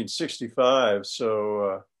in 1965,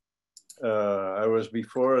 so I was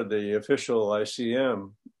before the official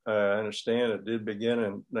ICM. I understand it did begin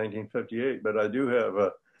in 1958, but I do have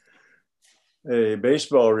a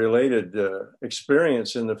baseball-related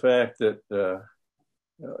experience in the fact that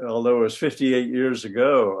although it was 58 years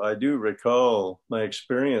ago, I do recall my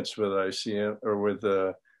experience with ICM, or with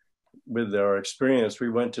our experience.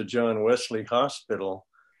 We went to John Wesley Hospital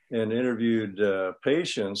and interviewed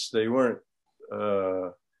patients. They weren't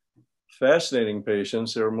fascinating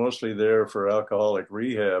patients. They were mostly there for alcoholic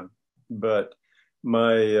rehab. But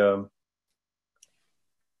my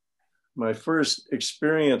first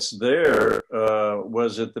experience there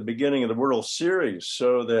was at the beginning of the World Series,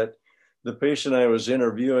 so that the patient I was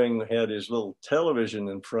interviewing had his little television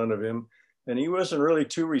in front of him, and he wasn't really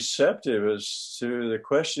too receptive as to the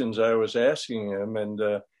questions I was asking him. And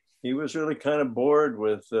he was really kind of bored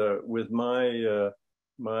with my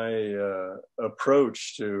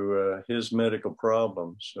approach to his medical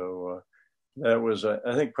problem. So that was,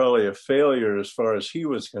 I think, probably a failure as far as he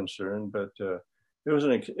was concerned. But it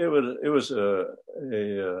was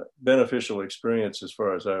a beneficial experience as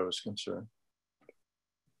far as I was concerned.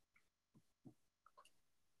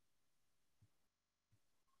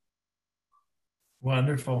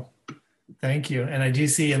 Wonderful. Thank you. And I do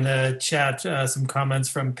see in the chat some comments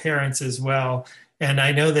from parents as well. And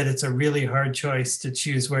I know that it's a really hard choice to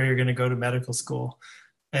choose where you're going to go to medical school.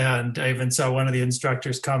 And I even saw one of the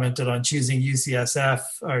instructors commented on choosing UCSF,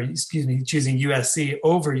 or excuse me, choosing USC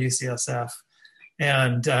over UCSF.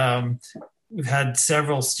 And we've had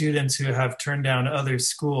several students who have turned down other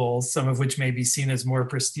schools, some of which may be seen as more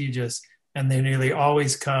prestigious. And they nearly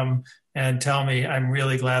always come and tell me, I'm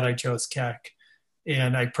really glad I chose Keck.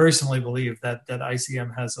 And I personally believe that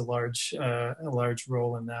ICM has a large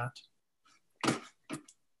role in that.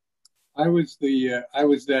 I was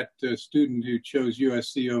that student who chose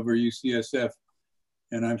USC over UCSF,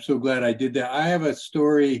 and I'm so glad I did that. I have a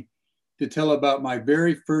story to tell about my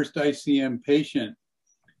very first ICM patient.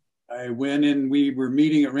 I went in, we were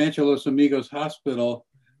meeting at Rancho Los Amigos Hospital.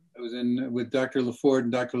 I was in with Dr. LaFord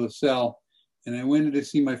and Dr. LaSalle, and I went in to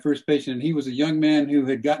see my first patient, and he was a young man who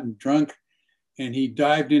had gotten drunk, and he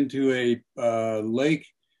dived into a lake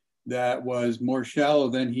that was more shallow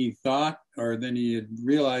than he thought or than he had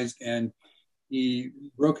realized, and he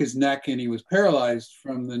broke his neck and he was paralyzed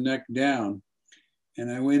from the neck down. And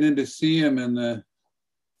I went in to see him, and the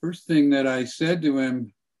first thing that I said to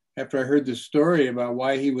him after I heard the story about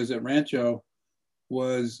why he was at Rancho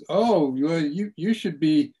was, "Oh, you should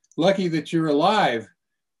be lucky that you're alive."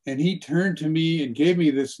 And he turned to me and gave me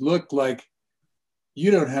this look like,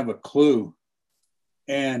 "You don't have a clue."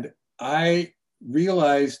 And I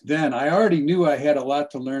realized then, I already knew I had a lot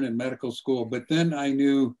to learn in medical school, but then I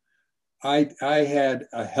knew I had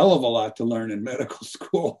a hell of a lot to learn in medical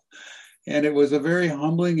school. And it was a very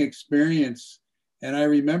humbling experience. And I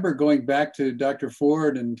remember going back to Dr.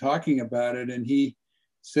 Ford and talking about it, and he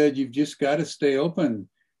said, "You've just got to stay open,"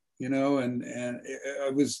 you know, and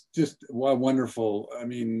it was just wonderful. I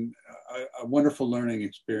mean, a wonderful learning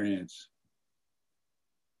experience.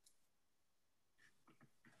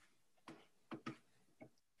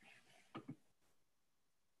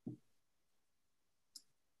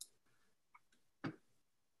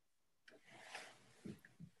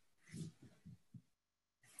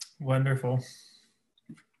 Wonderful.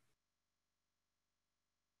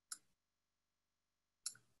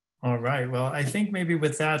 All right. Well, I think maybe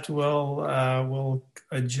with that we'll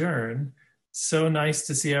adjourn. So nice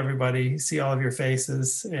to see everybody, see all of your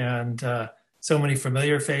faces, and so many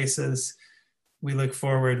familiar faces. We look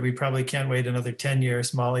forward. We probably can't wait another 10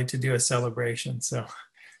 years, Molly, to do a celebration. So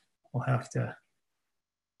we'll have to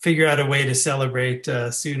figure out a way to celebrate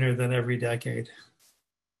sooner than every decade.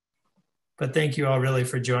 But thank you all really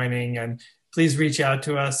for joining, and please reach out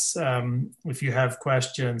to us if you have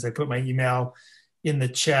questions. I put my email in the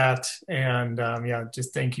chat, and yeah,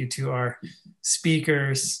 just thank you to our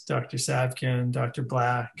speakers, Dr. Savkin, Dr.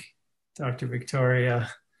 Black, Dr. Victoria,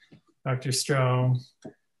 Dr. Strom,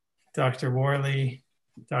 Dr. Worley,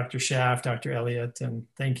 Dr. Schaff, Dr. Elliott, and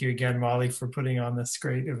thank you again, Molly, for putting on this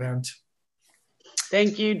great event.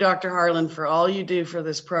 Thank you, Dr. Harlan, for all you do for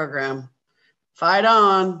this program. Fight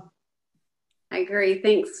on. I agree.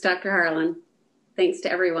 Thanks, Dr. Harlan. Thanks to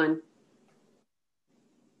everyone.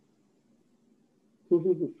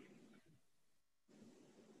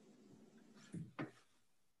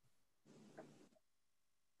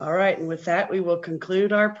 All right, and with that, we will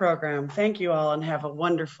conclude our program. Thank you all and have a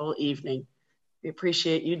wonderful evening. We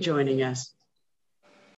appreciate you joining us.